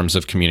cultures' forms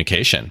of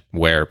communication,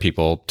 where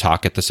people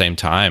talk at the same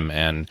time,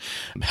 and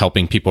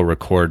helping people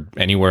record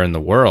anywhere in the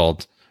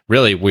world.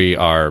 Really, we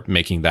are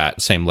making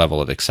that same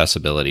level of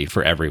accessibility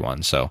for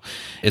everyone. So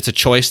it's a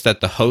choice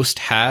that the host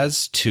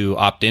has to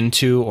opt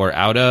into or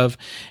out of.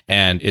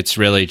 And it's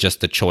really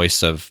just the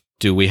choice of,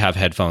 do we have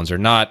headphones or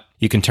not?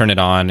 You can turn it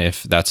on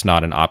if that's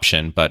not an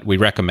option, but we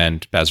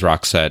recommend, as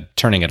Rock said,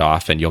 turning it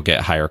off, and you'll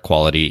get higher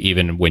quality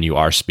even when you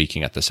are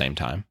speaking at the same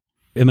time.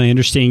 Am I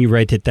understanding you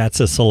right that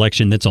that's a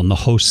selection that's on the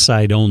host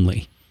side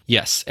only?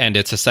 Yes, and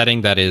it's a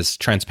setting that is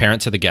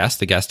transparent to the guest.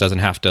 The guest doesn't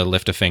have to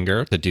lift a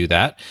finger to do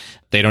that.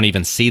 They don't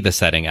even see the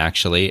setting,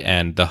 actually,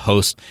 and the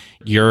host,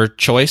 your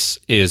choice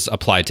is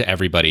applied to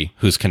everybody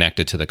who's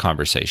connected to the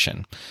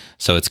conversation.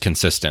 So it's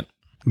consistent.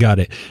 Got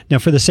it. Now,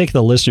 for the sake of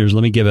the listeners,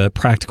 let me give a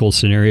practical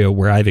scenario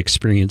where I've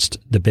experienced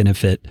the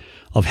benefit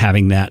of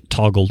having that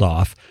toggled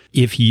off.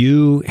 If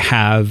you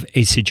have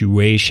a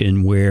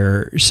situation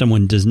where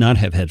someone does not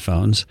have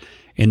headphones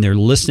and they're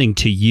listening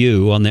to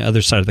you on the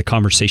other side of the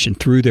conversation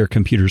through their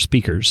computer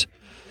speakers,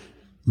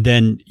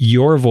 then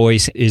your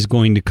voice is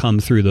going to come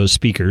through those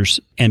speakers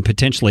and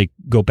potentially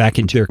go back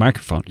into their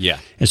microphone. Yeah.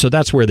 And so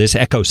that's where this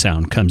echo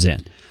sound comes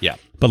in. Yeah.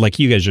 But like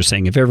you guys are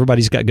saying, if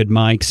everybody's got good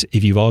mics,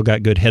 if you've all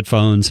got good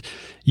headphones,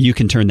 you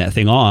can turn that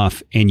thing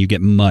off and you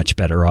get much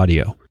better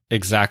audio.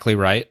 Exactly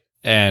right.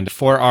 And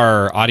for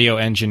our audio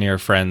engineer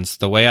friends,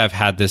 the way I've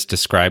had this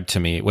described to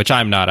me, which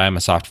I'm a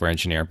software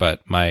engineer,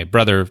 but my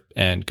brother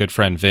and good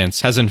friend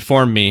Vince has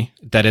informed me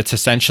that it's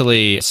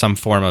essentially some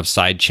form of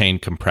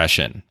sidechain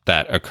compression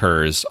that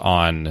occurs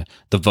on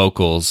the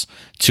vocals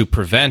to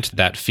prevent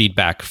that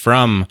feedback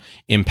from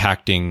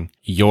impacting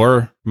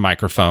your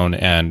microphone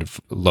and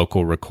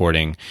local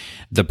recording.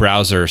 The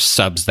browser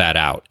subs that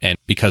out. And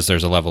because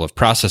there's a level of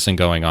processing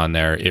going on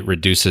there, it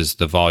reduces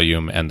the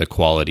volume and the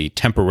quality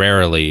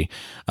temporarily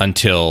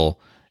until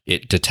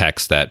it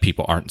detects that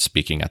people aren't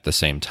speaking at the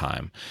same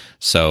time.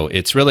 So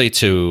it's really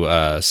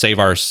to save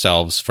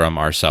ourselves from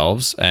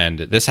ourselves. And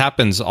this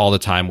happens all the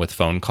time with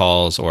phone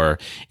calls or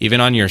even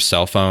on your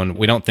cell phone.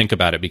 We don't think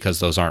about it because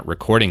those aren't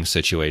recording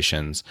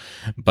situations.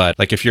 But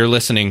like if you're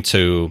listening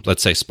to,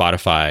 let's say,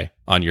 Spotify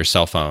on your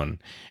cell phone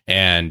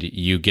and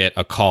you get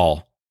a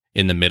call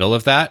in the middle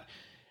of that,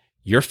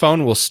 your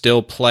phone will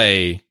still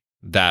play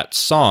that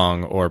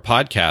song or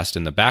podcast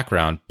in the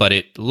background, but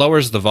it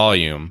lowers the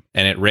volume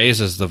and it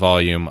raises the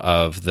volume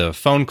of the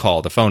phone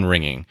call, the phone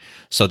ringing.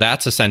 So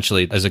that's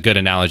essentially as a good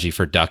analogy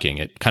for ducking.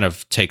 It kind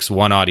of takes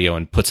one audio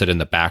and puts it in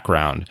the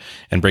background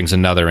and brings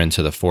another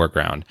into the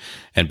foreground.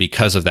 And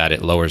because of that,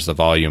 it lowers the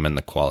volume and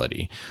the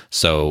quality.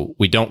 So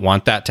we don't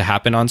want that to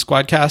happen on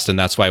Squadcast. And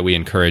that's why we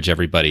encourage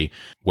everybody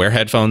wear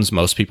headphones.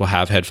 Most people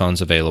have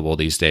headphones available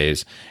these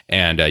days.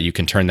 And you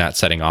can turn that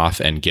setting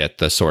off and get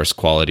the source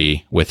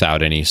quality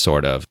without any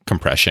sort of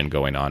compression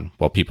going on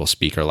while people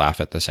speak or laugh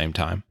at the same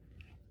time.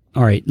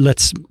 All right,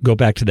 let's go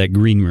back to that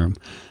green room.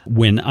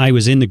 When I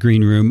was in the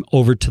green room,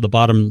 over to the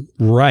bottom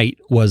right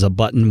was a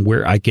button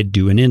where I could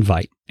do an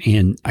invite.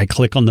 And I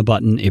click on the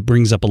button, it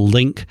brings up a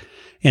link,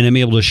 and I'm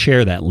able to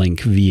share that link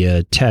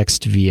via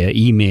text, via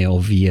email,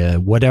 via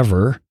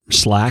whatever,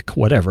 Slack,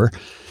 whatever,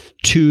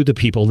 to the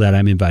people that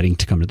I'm inviting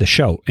to come to the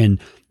show. And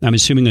I'm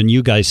assuming on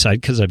you guys'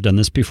 side, because I've done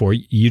this before,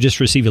 you just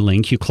receive a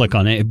link, you click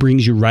on it, it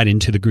brings you right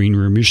into the green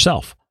room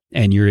yourself.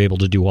 And you're able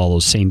to do all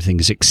those same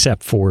things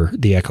except for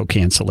the echo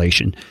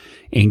cancellation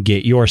and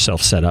get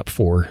yourself set up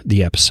for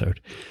the episode.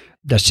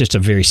 That's just a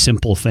very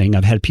simple thing.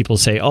 I've had people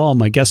say, oh,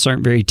 my guests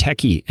aren't very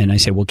techie. And I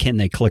say, well, can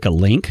they click a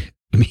link?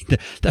 I mean,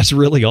 that's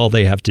really all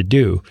they have to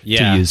do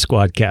to use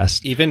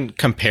Squadcast. Even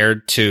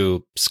compared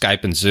to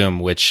Skype and Zoom,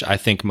 which I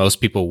think most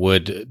people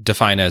would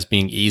define as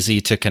being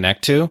easy to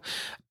connect to,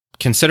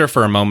 consider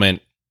for a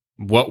moment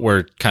what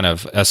we're kind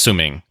of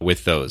assuming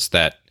with those,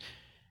 that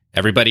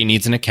everybody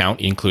needs an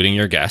account, including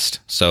your guest.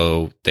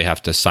 So they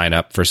have to sign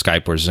up for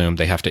Skype or Zoom.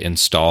 They have to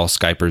install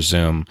Skype or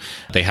Zoom.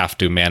 They have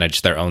to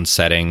manage their own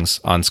settings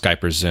on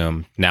Skype or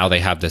Zoom. Now they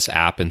have this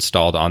app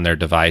installed on their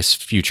device,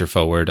 future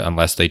forward,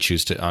 unless they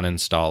choose to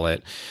uninstall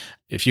it.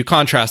 If you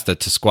contrast that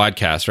to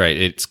Squadcast, right,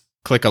 it's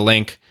click a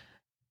link,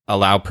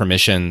 allow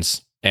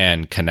permissions,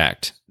 and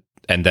connect.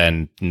 And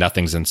then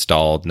nothing's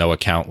installed, no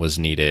account was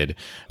needed,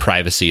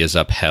 privacy is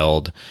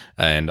upheld,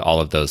 and all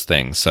of those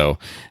things. So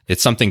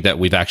it's something that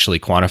we've actually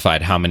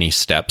quantified how many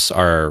steps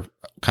are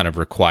kind of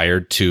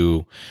required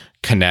to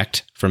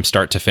connect from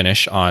start to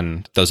finish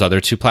on those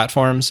other two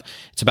platforms.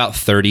 It's about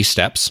 30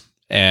 steps.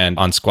 And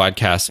on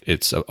Squadcast,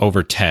 it's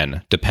over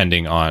 10,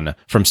 depending on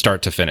from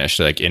start to finish,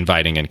 like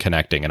inviting and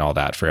connecting and all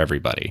that for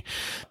everybody.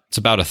 It's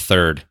about a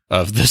third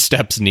of the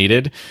steps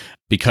needed.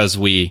 Because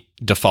we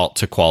default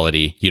to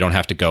quality, you don't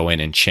have to go in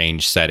and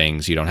change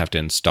settings. You don't have to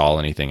install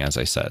anything, as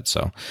I said.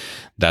 So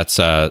that's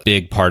a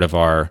big part of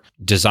our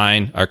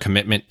design. Our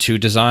commitment to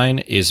design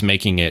is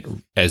making it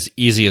as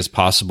easy as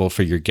possible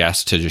for your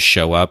guests to just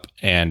show up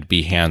and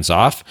be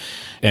hands-off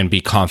and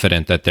be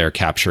confident that they're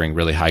capturing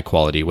really high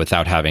quality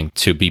without having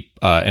to be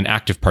an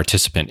active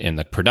participant in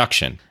the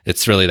production.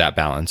 It's really that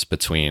balance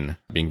between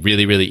being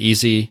really, really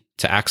easy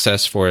to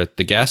access for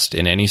the guest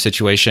in any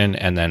situation,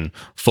 and then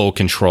full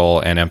control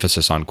and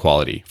emphasis on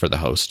quality for the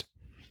host.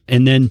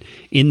 And then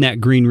in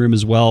that green room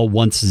as well,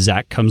 once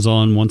Zach comes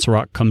on, once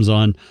Rock comes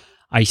on,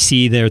 I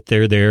see that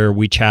they're there.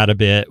 We chat a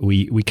bit.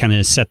 We kind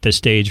of set the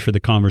stage for the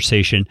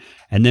conversation.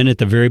 And then at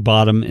the very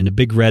bottom, in a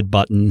big red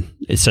button,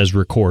 it says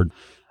record.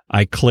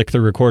 I click the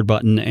record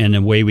button and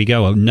away we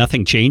go.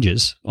 Nothing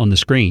changes on the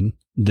screen.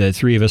 The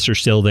three of us are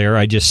still there.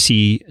 I just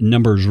see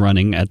numbers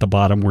running at the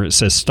bottom where it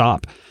says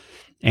stop.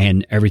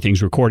 And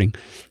everything's recording.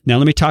 Now,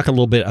 let me talk a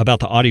little bit about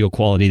the audio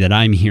quality that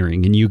I'm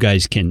hearing, and you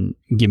guys can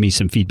give me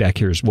some feedback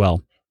here as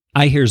well.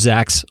 I hear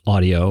Zach's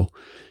audio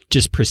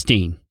just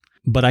pristine,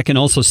 but I can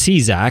also see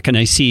Zach, and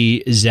I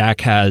see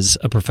Zach has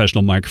a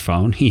professional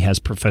microphone. He has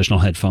professional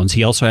headphones.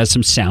 He also has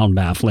some sound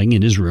baffling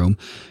in his room,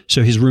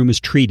 so his room is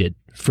treated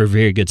for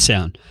very good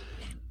sound.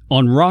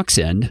 On Rock's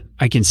end,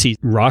 I can see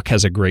Rock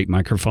has a great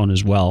microphone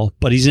as well,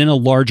 but he's in a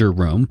larger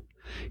room.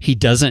 He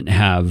doesn't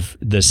have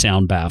the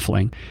sound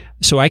baffling.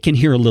 So I can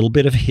hear a little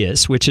bit of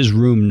hiss, which is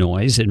room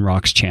noise in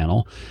Rock's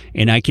channel.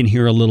 And I can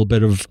hear a little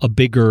bit of a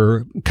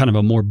bigger, kind of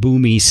a more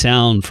boomy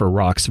sound for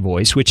Rock's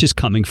voice, which is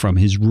coming from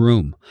his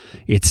room.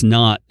 It's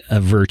not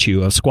a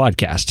virtue of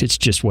Squadcast. It's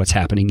just what's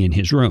happening in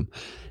his room.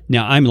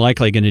 Now, I'm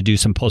likely going to do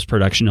some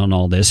post-production on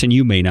all this, and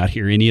you may not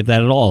hear any of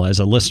that at all as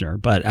a listener,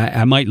 but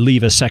I might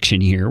leave a section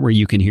here where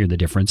you can hear the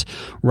difference.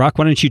 Rock,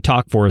 why don't you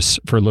talk for us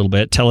for a little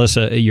bit? Tell us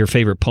your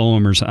favorite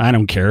poem or something. I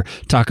don't care.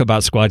 Talk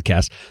about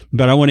Squadcast,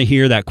 but I want to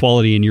hear that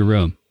quality in your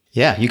room.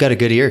 Yeah, you got a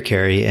good ear,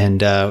 Carey.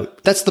 And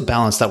that's the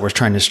balance that we're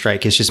trying to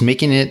strike, is just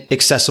making it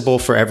accessible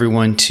for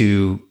everyone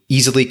to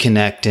easily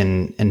connect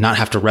and not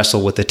have to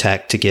wrestle with the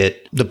tech to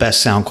get the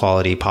best sound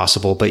quality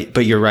possible.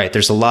 But you're right.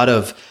 There's a lot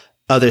of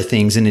other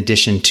things in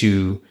addition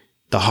to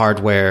the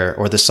hardware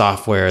or the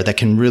software that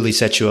can really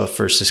set you up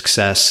for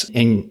success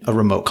in a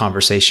remote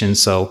conversation.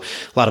 So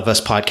a lot of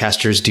us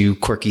podcasters do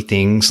quirky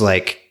things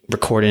like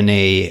record in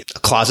a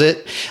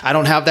closet. I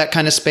don't have that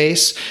kind of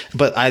space,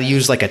 but I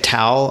use like a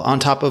towel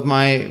on top of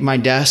my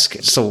desk.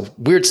 So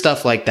weird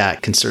stuff like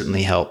that can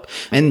certainly help.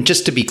 And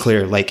just to be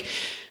clear, like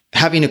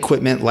having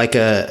equipment like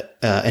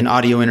an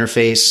audio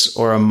interface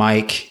or a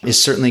mic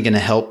is certainly going to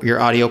help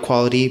your audio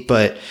quality,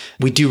 but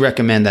we do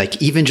recommend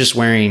like even just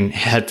wearing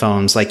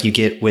headphones like you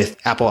get with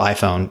Apple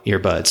iPhone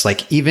earbuds,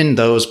 like even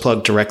those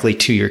plugged directly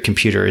to your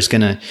computer is going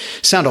to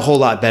sound a whole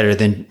lot better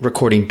than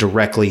recording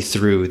directly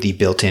through the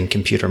built-in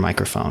computer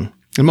microphone.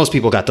 And most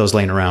people got those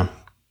laying around.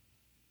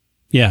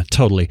 Yeah,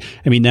 totally.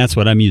 I mean, that's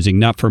what I'm using,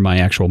 not for my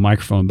actual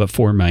microphone, but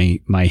for my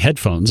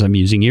headphones, I'm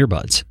using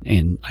earbuds,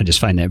 and I just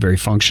find that very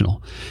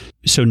functional.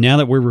 So now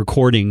that we're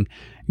recording,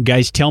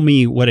 guys, tell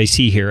me what I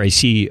see here. I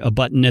see a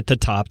button at the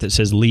top that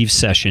says leave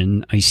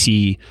session. I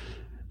see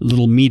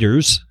little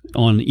meters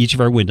on each of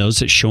our windows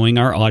that's showing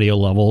our audio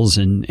levels.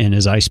 And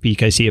as I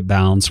speak, I see it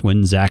bounce.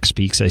 When Zach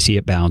speaks, I see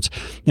it bounce.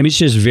 I mean, it's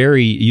just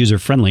very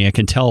user-friendly. I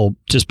can tell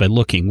just by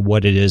looking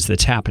what it is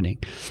that's happening.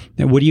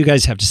 Now, what do you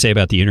guys have to say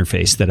about the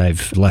interface that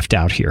I've left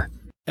out here?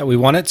 Yeah, we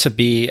want it to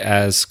be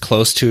as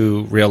close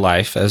to real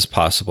life as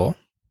possible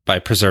by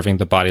preserving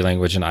the body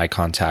language and eye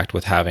contact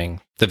with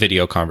having the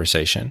video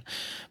conversation.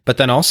 But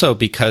then also,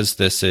 because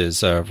this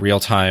is a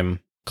real-time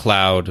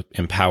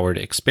cloud-empowered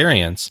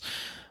experience,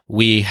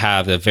 we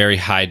have a very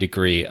high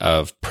degree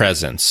of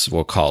presence,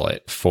 we'll call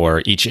it,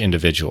 for each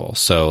individual.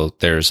 So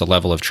there's a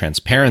level of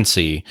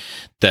transparency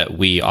that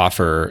we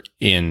offer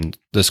in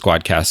the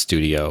Squadcast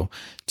studio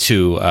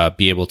to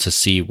be able to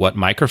see what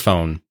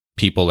microphone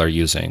people are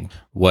using,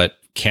 what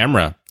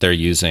camera they're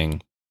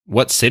using,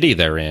 what city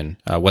they're in,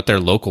 what their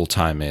local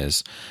time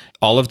is.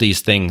 All of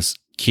these things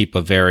keep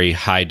a very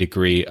high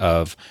degree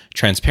of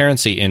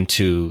transparency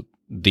into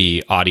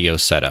the audio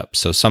setup.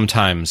 So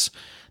sometimes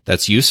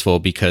that's useful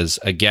because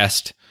a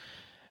guest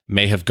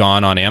may have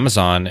gone on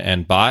Amazon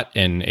and bought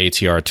an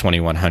ATR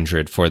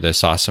 2100 for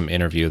this awesome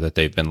interview that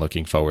they've been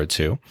looking forward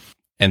to.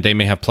 And they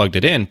may have plugged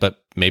it in,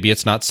 but maybe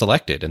it's not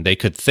selected. And they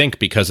could think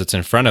because it's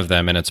in front of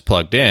them and it's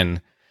plugged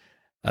in,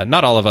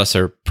 not all of us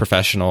are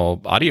professional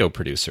audio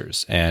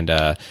producers, and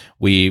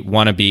we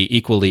want to be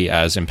equally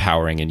as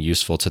empowering and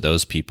useful to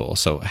those people.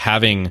 So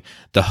having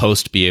the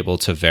host be able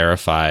to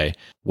verify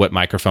what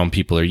microphone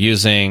people are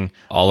using,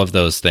 all of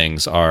those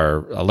things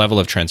are a level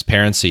of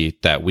transparency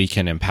that we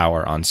can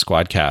empower on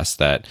Squadcast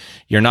that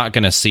you're not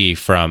going to see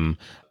from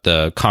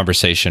the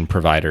conversation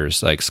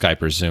providers like Skype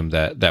or Zoom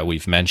that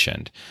we've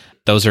mentioned.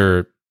 Those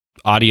are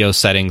audio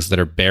settings that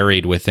are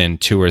buried within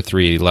 2 or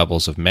 3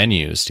 levels of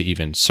menus to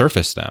even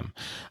surface them.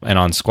 And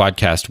on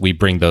Squadcast, we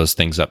bring those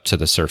things up to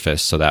the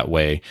surface so that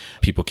way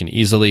people can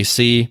easily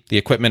see the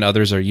equipment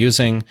others are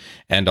using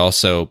and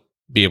also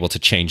be able to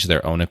change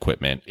their own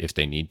equipment if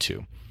they need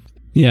to.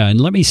 Yeah, and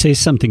let me say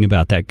something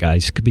about that,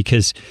 guys,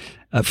 because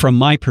from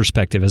my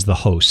perspective as the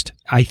host,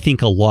 I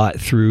think a lot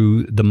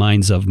through the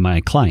minds of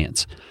my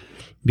clients,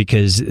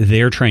 because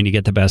they're trying to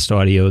get the best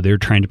audio, they're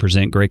trying to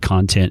present great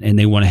content, and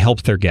they want to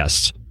help their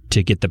guests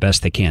to get the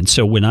best they can.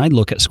 So when I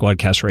look at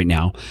Squadcast right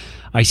now,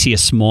 I see a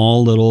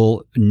small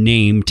little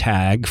name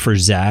tag for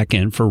Zach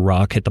and for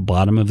Rock at the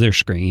bottom of their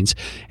screens,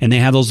 and they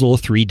have those little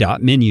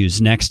 3-dot menus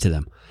next to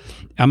them.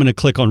 I'm going to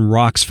click on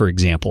Rock's, for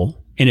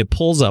example, and it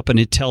pulls up and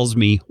it tells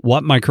me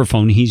what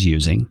microphone he's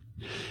using.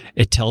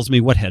 It tells me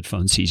what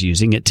headphones he's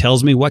using. It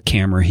tells me what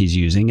camera he's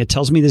using. It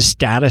tells me the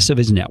status of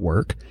his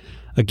network.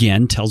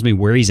 Again, tells me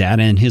where he's at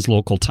in his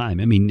local time.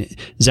 I mean,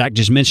 Zach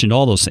just mentioned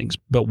all those things,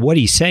 but what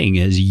he's saying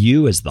is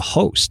you as the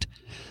host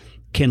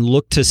can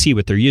look to see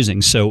what they're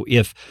using. So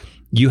if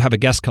you have a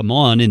guest come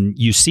on and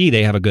you see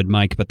they have a good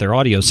mic, but their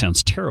audio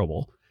sounds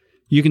terrible,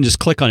 you can just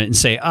click on it and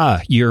say,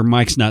 your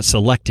mic's not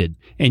selected.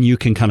 And you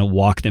can kind of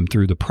walk them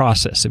through the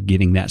process of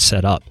getting that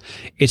set up.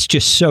 It's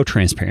just so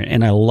transparent.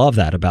 And I love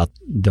that about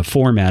the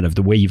format of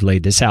the way you've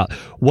laid this out.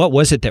 What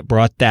was it that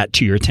brought that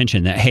to your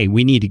attention that, hey,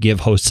 we need to give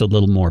hosts a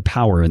little more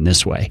power in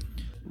this way?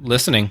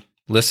 Listening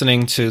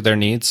to their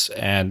needs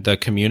and the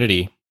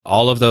community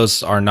All of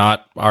those are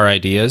not our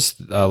ideas.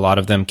 A lot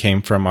of them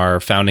came from our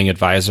founding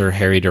advisor,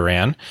 Harry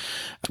Duran,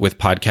 with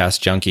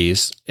Podcast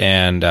Junkies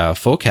and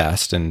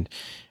Fullcast. And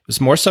it was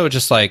more so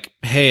just like,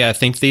 hey, I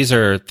think these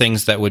are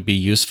things that would be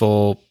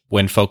useful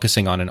when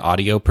focusing on an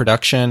audio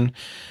production.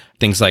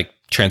 Things like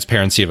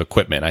transparency of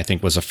equipment, I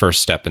think, was a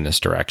first step in this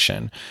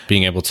direction.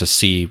 Being able to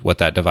see what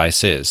that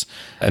device is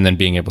and then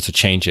being able to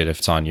change it if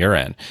it's on your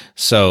end.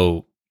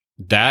 So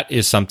that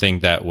is something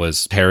that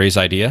was Harry's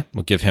idea.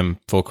 We'll give him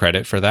full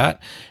credit for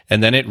that.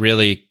 And then it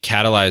really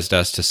catalyzed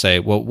us to say,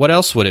 well, what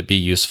else would it be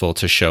useful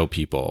to show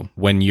people?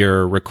 When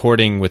you're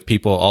recording with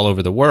people all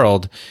over the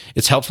world,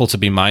 it's helpful to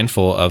be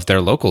mindful of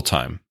their local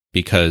time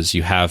because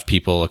you have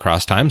people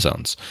across time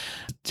zones.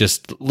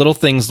 Just little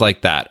things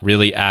like that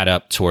really add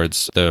up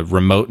towards the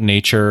remote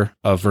nature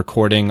of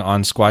recording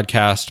on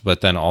Squadcast,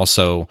 but then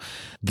also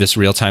this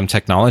real-time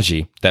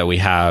technology that we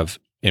have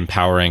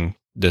empowering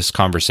this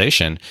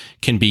conversation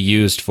can be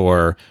used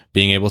for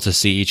being able to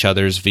see each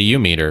other's VU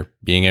meter,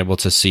 being able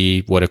to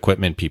see what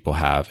equipment people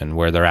have and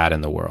where they're at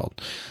in the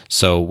world.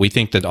 So we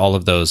think that all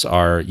of those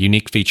are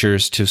unique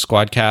features to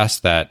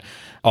Squadcast that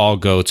all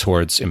go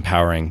towards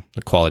empowering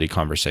the quality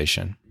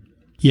conversation.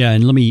 Yeah,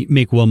 and let me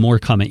make one more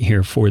comment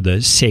here for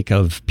the sake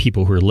of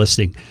people who are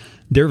listening.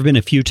 There have been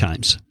a few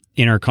times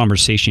in our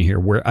conversation here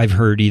where I've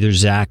heard either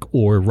Zach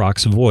or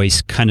Rock's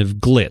voice kind of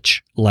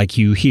glitch like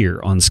you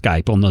hear on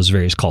Skype on those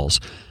various calls.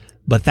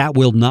 But that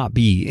will not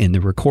be in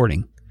the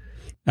recording.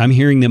 I'm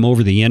hearing them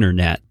over the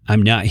internet.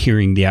 I'm not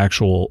hearing the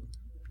actual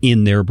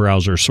in their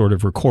browser sort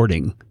of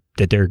recording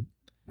that they're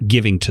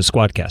giving to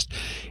Squadcast.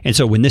 And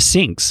so when this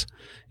syncs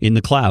in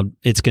the cloud,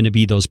 it's going to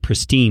be those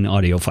pristine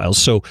audio files.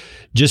 So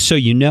just so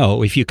you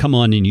know, if you come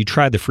on and you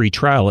try the free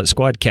trial at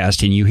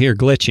Squadcast and you hear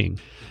glitching,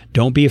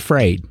 don't be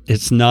afraid.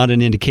 It's not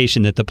an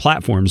indication that the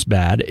platform's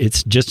bad.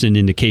 It's just an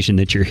indication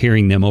that you're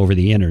hearing them over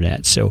the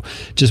internet. So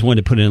just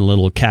wanted to put in a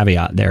little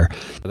caveat there.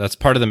 That's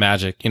part of the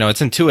magic.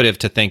 It's intuitive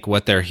to think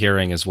what they're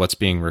hearing is what's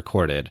being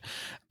recorded.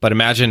 But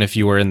imagine if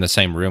you were in the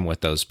same room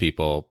with those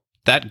people.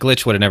 That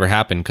glitch would have never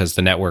happened because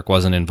the network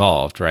wasn't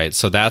involved, right?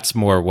 So that's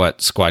more what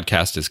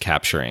Squadcast is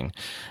capturing.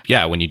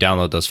 Yeah, when you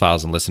download those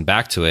files and listen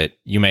back to it,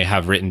 you may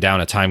have written down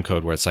a time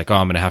code where it's like, oh,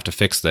 I'm going to have to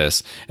fix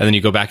this. And then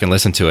you go back and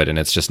listen to it and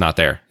it's just not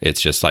there.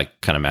 It's just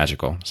like kind of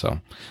magical. So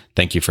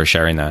thank you for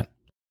sharing that.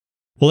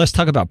 Well, let's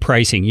talk about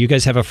pricing. You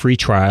guys have a free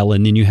trial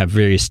and then you have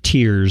various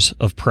tiers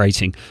of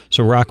pricing.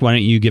 So Rock, why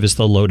don't you give us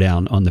the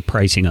lowdown on the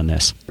pricing on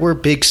this? We're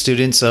big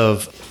students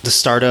of the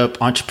startup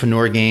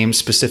entrepreneur game,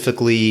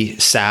 specifically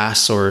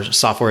SaaS or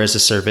software as a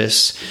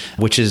service,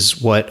 which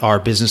is what our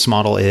business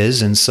model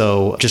is. And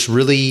so just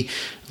really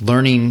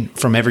learning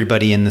from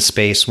everybody in the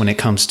space when it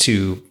comes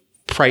to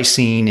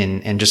pricing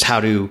and just how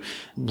to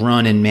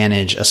run and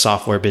manage a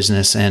software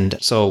business. And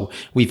so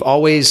we've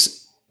always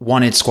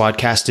wanted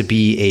Squadcast to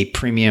be a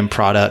premium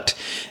product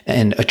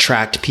and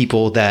attract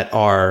people that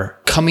are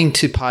coming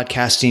to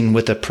podcasting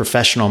with a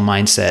professional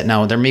mindset.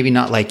 Now, they're maybe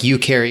not like you,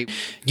 Carrie.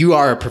 You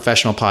are a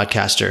professional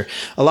podcaster.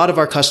 A lot of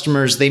our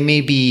customers, they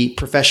may be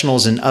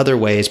professionals in other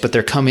ways, but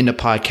they're coming to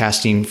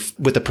podcasting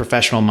with a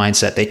professional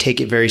mindset. They take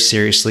it very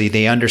seriously.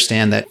 They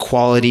understand that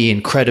quality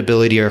and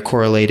credibility are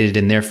correlated,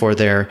 and therefore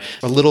they're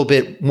a little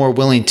bit more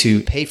willing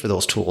to pay for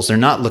those tools. They're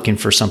not looking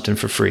for something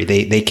for free.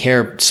 They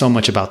care so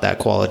much about that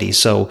quality.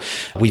 So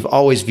we've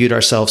always viewed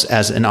ourselves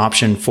as an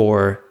option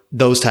for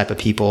those type of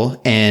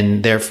people.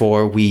 And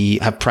therefore we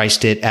have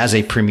priced it as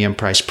a premium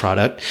price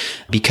product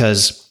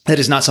because that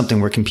is not something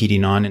we're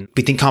competing on. And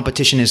we think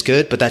competition is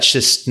good, but that's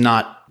just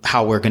not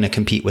how we're going to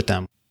compete with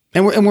them.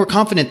 And we're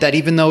confident that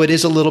even though it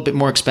is a little bit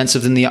more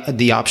expensive than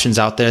the options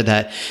out there,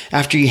 that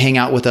after you hang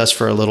out with us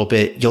for a little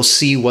bit, you'll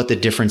see what the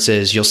difference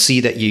is. You'll see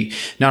that you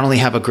not only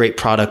have a great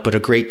product, but a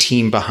great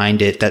team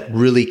behind it that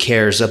really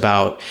cares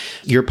about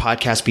your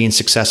podcast being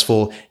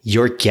successful,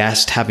 your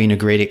guest having a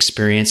great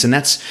experience. And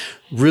that's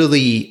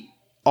really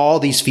all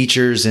these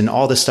features and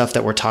all the stuff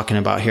that we're talking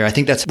about here. I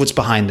think that's what's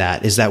behind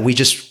that, is that we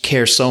just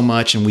care so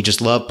much and we just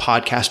love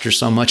podcasters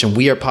so much. And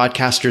we are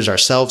podcasters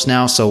ourselves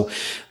now. So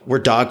we're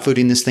dog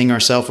fooding this thing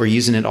ourselves. We're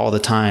using it all the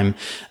time.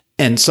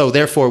 And so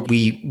therefore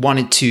we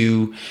wanted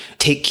to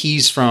take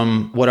keys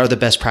from what are the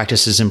best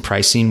practices in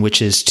pricing,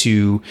 which is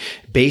to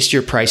base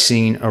your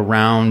pricing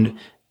around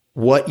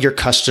what your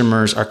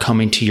customers are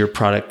coming to your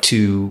product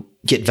to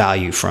get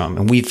value from.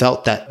 And we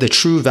felt that the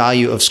true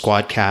value of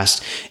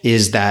Squadcast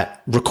is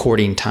that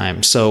recording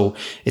time. So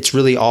it's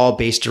really all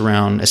based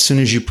around, as soon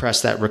as you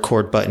press that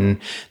record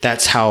button,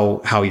 that's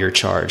how you're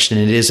charged.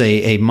 And it is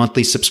a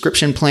monthly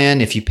subscription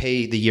plan. If you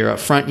pay the year up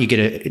front, you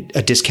get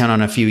a discount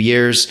on a few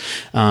years.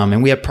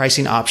 And we have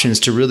pricing options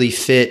to really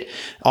fit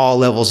all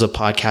levels of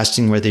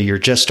podcasting, whether you're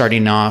just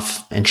starting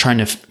off and trying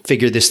to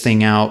figure this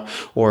thing out,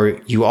 or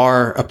you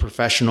are a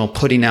professional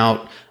putting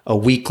out a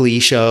weekly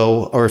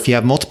show, or if you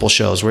have multiple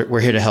shows,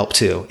 we're here to help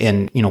too.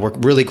 And, we're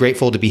really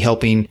grateful to be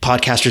helping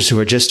podcasters who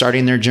are just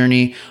starting their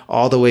journey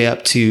all the way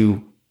up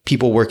to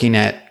people working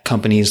at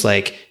companies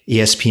like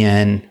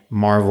ESPN,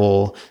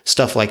 Marvel,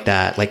 stuff like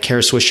that. Like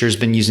Kara Swisher's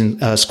been using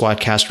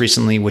Squadcast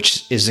recently,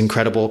 which is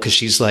incredible because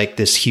she's like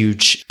this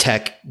huge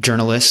tech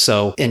journalist.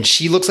 So, and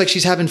she looks like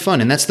she's having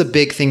fun. And that's the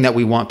big thing that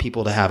we want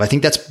people to have. I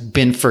think that's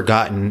been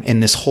forgotten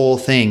in this whole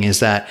thing, is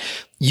that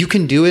you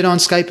can do it on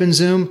Skype and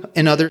Zoom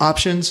and other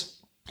options.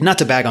 Not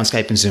to bag on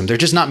Skype and Zoom. They're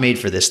just not made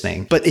for this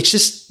thing. But it's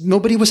just,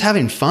 nobody was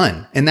having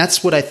fun. And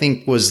that's what I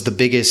think was the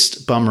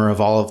biggest bummer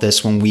of all of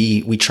this when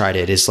we tried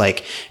it, is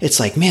like, it's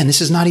like, man, this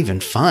is not even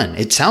fun.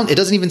 It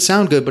doesn't even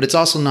sound good, but it's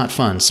also not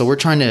fun. So we're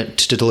trying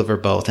to deliver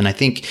both. And I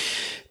think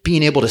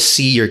being able to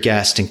see your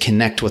guest and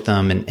connect with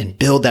them and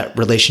build that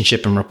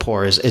relationship and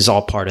rapport is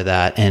all part of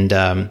that. And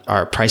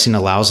our pricing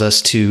allows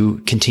us to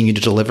continue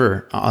to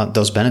deliver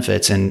those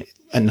benefits. And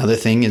another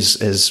thing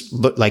is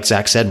like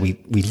Zach said, we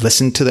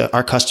listen to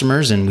our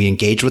customers and we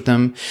engage with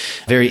them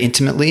very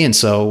intimately. And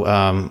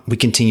so we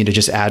continue to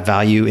just add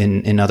value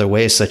in other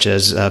ways, such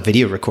as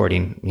video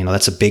recording. You know,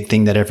 that's a big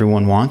thing that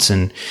everyone wants.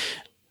 And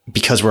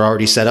because we're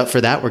already set up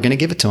for that, we're going to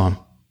give it to them.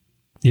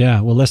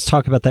 Yeah. Well, let's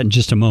talk about that in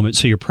just a moment.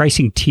 So your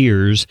pricing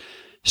tiers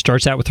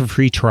starts out with a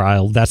free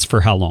trial. That's for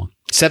how long?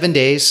 7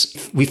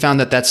 days. We found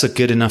that that's a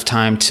good enough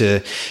time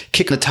to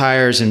kick the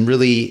tires and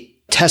really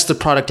test the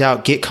product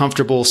out, get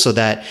comfortable, so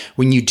that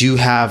when you do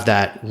have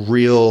that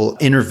real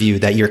interview,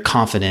 that you're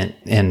confident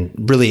and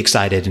really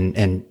excited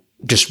and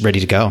just ready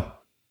to go.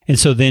 And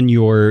so then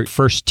your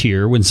first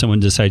tier, when someone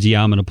decides,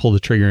 yeah, I'm going to pull the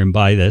trigger and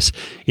buy this,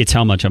 it's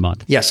how much a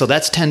month? Yeah, so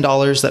that's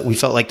 $10. That we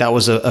felt like that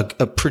was a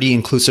pretty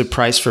inclusive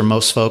price for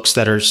most folks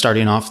that are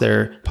starting off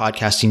their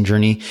podcasting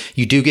journey.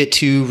 You do get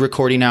 2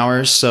 recording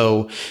hours.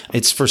 So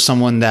it's for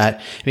someone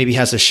that maybe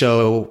has a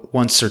show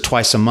once or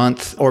twice a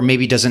month, or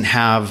maybe doesn't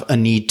have a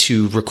need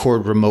to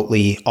record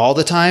remotely all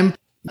the time.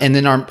 And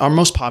then our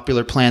most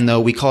popular plan, though,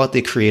 we call it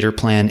the creator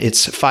plan.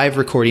 It's 5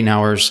 recording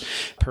hours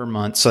per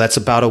month. So that's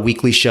about a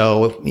weekly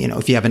show. You know,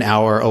 if you have an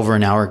hour, over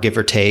an hour, give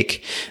or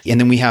take. And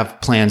then we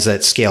have plans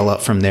that scale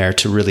up from there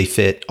to really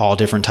fit all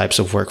different types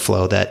of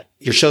workflow, that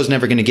your show's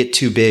never going to get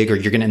too big, or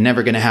you're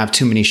never going to have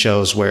too many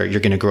shows where you're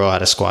going to grow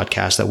out a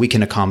Squadcast, that we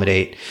can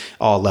accommodate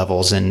all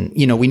levels. And,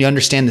 you know, we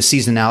understand the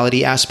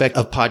seasonality aspect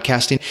of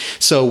podcasting.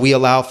 So we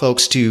allow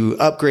folks to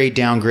upgrade,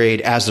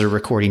 downgrade as their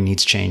recording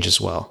needs change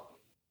as well.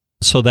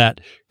 So that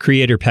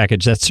creator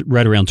package, that's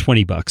right around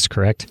 $20,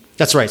 correct?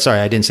 That's right. Sorry,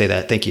 I didn't say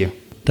that. Thank you.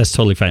 That's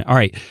totally fine. All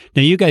right.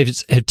 Now, you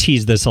guys have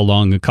teased this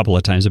along a couple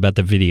of times about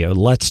the video.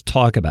 Let's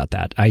talk about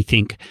that. I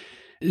think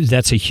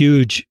that's a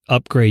huge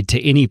upgrade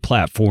to any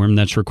platform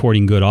that's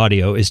recording good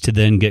audio, is to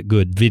then get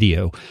good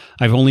video.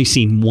 I've only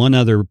seen one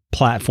other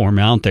platform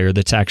out there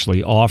that's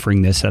actually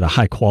offering this at a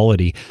high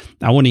quality.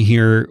 I want to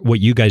hear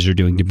what you guys are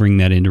doing to bring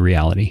that into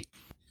reality.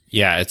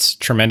 Yeah, it's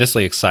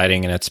tremendously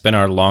exciting, and it's been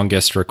our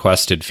longest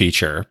requested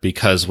feature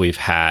because we've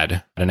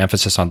had an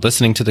emphasis on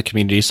listening to the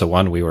community. So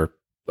 1, we were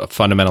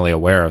fundamentally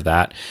aware of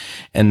that.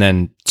 And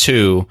then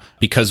 2,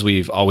 because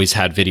we've always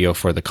had video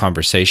for the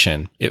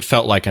conversation, it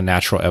felt like a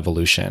natural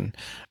evolution.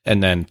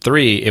 And then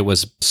 3, it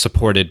was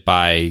supported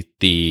by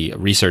the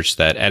research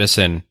that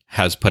Edison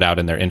has put out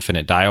in their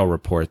Infinite Dial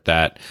report,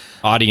 that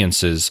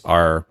audiences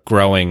are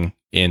growing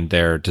in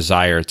their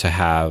desire to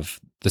have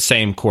the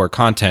same core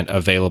content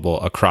available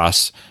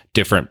across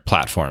different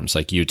platforms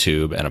like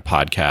YouTube and a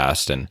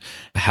podcast, and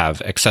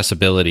have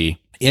accessibility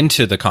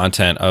into the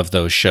content of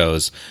those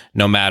shows,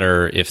 no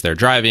matter if they're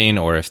driving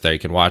or if they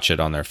can watch it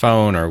on their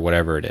phone or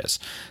whatever it is.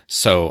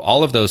 So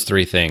all of those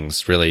 3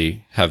 things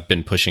really have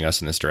been pushing us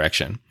in this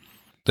direction.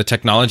 The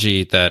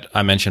technology that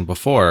I mentioned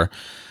before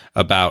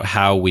about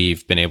how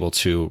we've been able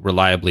to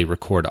reliably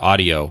record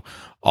audio,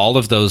 all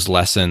of those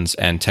lessons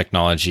and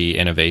technology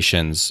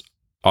innovations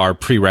are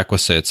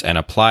prerequisites and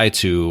apply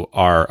to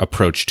our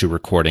approach to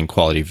recording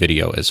quality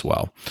video as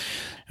well.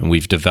 And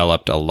we've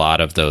developed a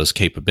lot of those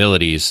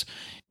capabilities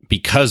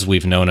because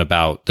we've known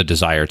about the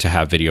desire to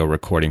have video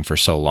recording for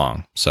so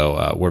long.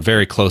 So we're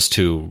very close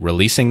to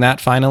releasing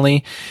that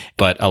finally,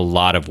 but a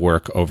lot of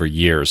work over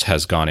years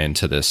has gone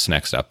into this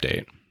next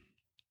update.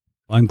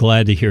 I'm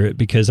glad to hear it,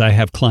 because I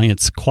have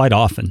clients quite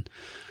often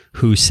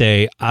who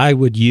say, I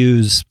would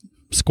use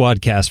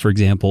Squadcast, for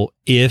example,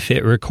 if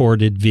it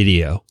recorded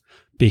video,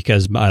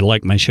 because I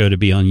like my show to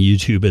be on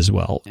YouTube as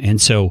well.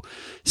 And so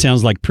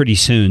sounds like pretty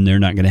soon they're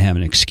not going to have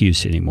an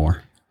excuse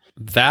anymore.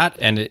 That,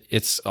 and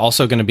it's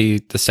also going to be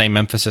the same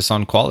emphasis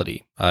on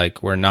quality.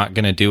 Like, we're not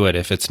going to do it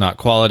if it's not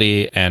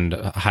quality and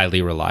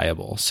highly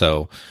reliable.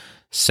 So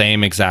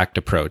same exact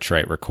approach,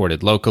 right?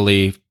 Recorded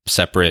locally,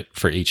 separate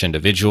for each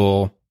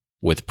individual,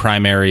 with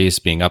primaries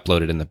being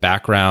uploaded in the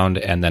background,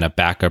 and then a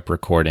backup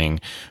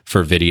recording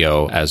for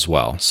video as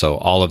well. So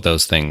all of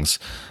those things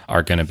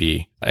are going to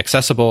be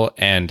accessible.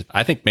 And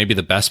I think maybe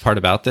the best part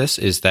about this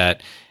is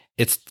that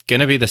it's going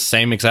to be the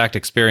same exact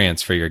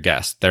experience for your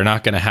guests. They're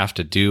not going to have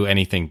to do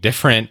anything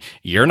different.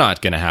 You're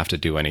not going to have to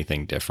do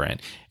anything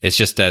different. It's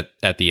just that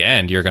at the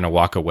end, you're going to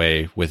walk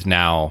away with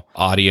now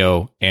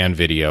audio and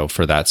video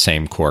for that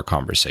same core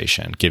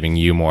conversation, giving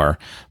you more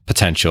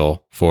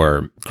potential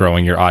for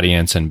growing your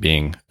audience and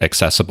being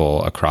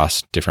accessible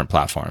across different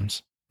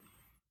platforms.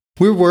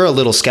 We were a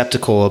little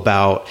skeptical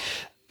about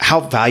how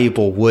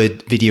valuable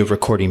would video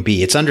recording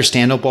be. It's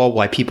understandable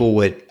why people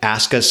would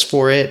ask us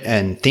for it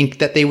and think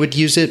that they would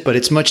use it, but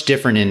it's much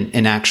different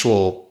in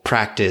actual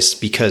practice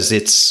because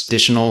it's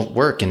additional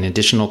work and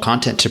additional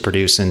content to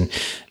produce, and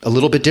a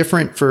little bit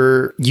different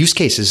for use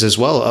cases as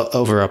well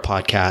over a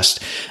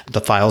podcast.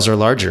 The files are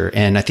larger.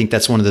 And I think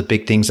that's one of the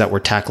big things that we're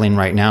tackling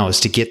right now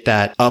is to get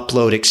that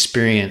upload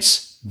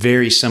experience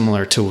very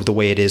similar to the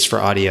way it is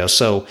for audio.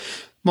 So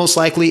most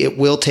likely it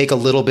will take a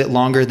little bit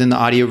longer than the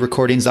audio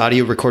recordings. The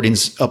audio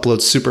recordings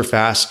upload super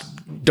fast,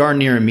 darn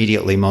near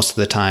immediately most of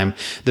the time.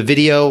 The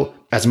video,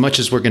 as much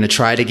as we're going to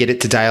try to get it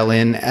to dial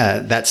in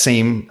that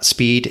same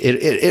speed,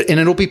 and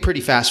it'll be pretty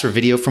fast for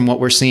video from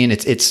what we're seeing.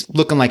 It's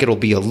looking like it'll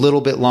be a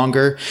little bit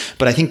longer,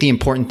 but I think the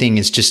important thing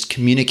is just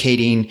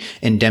communicating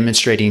and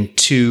demonstrating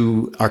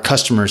to our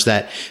customers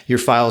that your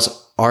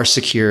files are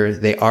secure.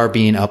 They are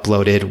being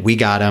uploaded. We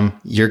got them.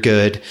 You're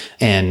good.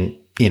 And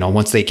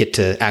once they get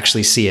to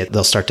actually see it,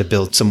 they'll start to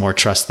build some more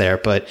trust there.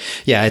 But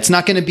yeah, it's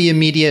not going to be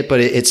immediate, but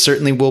it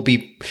certainly will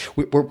be.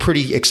 We're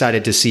pretty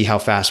excited to see how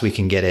fast we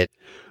can get it.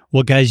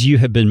 Well, guys, you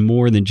have been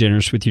more than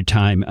generous with your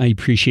time. I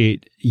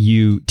appreciate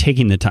you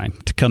taking the time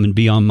to come and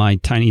be on my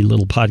tiny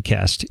little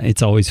podcast.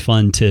 It's always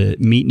fun to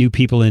meet new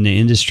people in the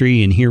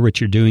industry and hear what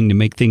you're doing to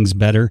make things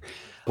better.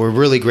 We're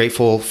really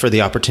grateful for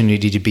the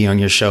opportunity to be on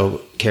your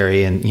show,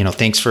 Carey. And,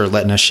 thanks for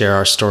letting us share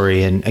our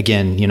story. And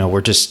again,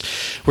 we're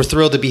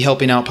thrilled to be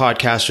helping out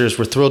podcasters.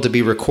 We're thrilled to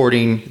be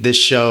recording this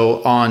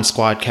show on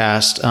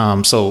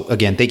Squadcast. So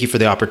again, thank you for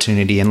the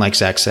opportunity. And like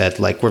Zach said,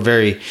 we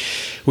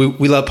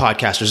love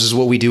podcasters. This is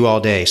what we do all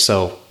day.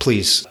 So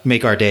please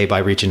make our day by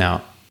reaching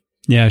out.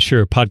 Yeah,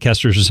 sure.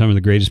 Podcasters are some of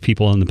the greatest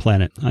people on the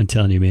planet. I'm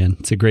telling you, man,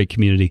 it's a great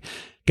community.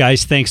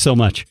 Guys, thanks so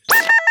much.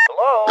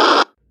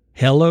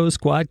 Hello,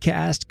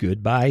 Squadcast.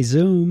 Goodbye,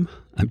 Zoom.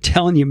 I'm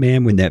telling you,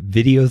 man, when that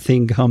video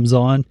thing comes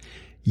on,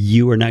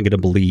 you are not going to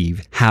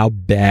believe how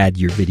bad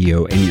your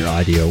video and your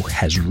audio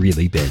has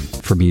really been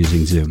from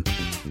using Zoom.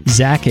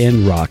 Zach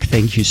and Rock,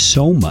 thank you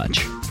so much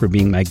for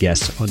being my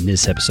guests on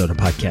this episode of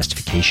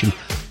Podcastification.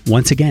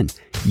 Once again,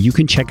 you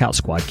can check out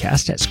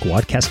Squadcast at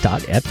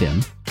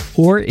squadcast.fm,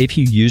 or if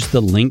you use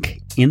the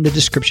link in the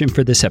description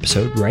for this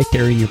episode right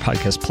there in your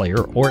podcast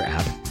player or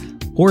app,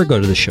 or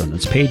go to the show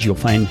notes page, you'll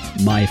find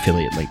my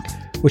affiliate link,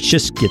 which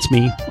just gets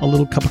me a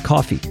little cup of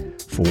coffee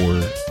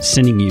for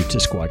sending you to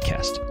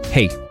Squadcast.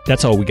 Hey,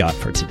 that's all we got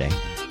for today.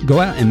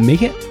 Go out and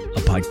make it a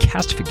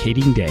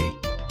podcastificating day.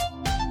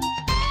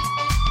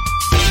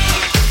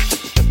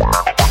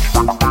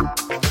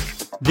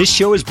 This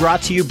show is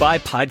brought to you by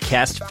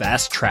Podcast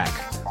Fast Track,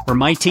 where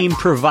my team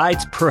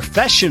provides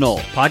professional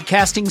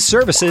podcasting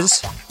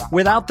services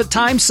without the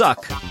time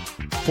suck.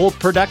 Full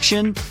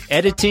production,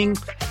 editing,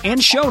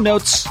 and show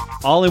notes,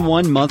 all in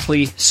one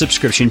monthly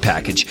subscription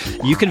package.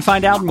 You can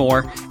find out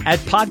more at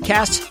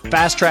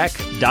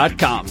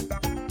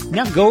podcastfasttrack.com.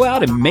 Now go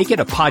out and make it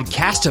a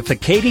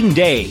podcastificating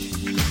day.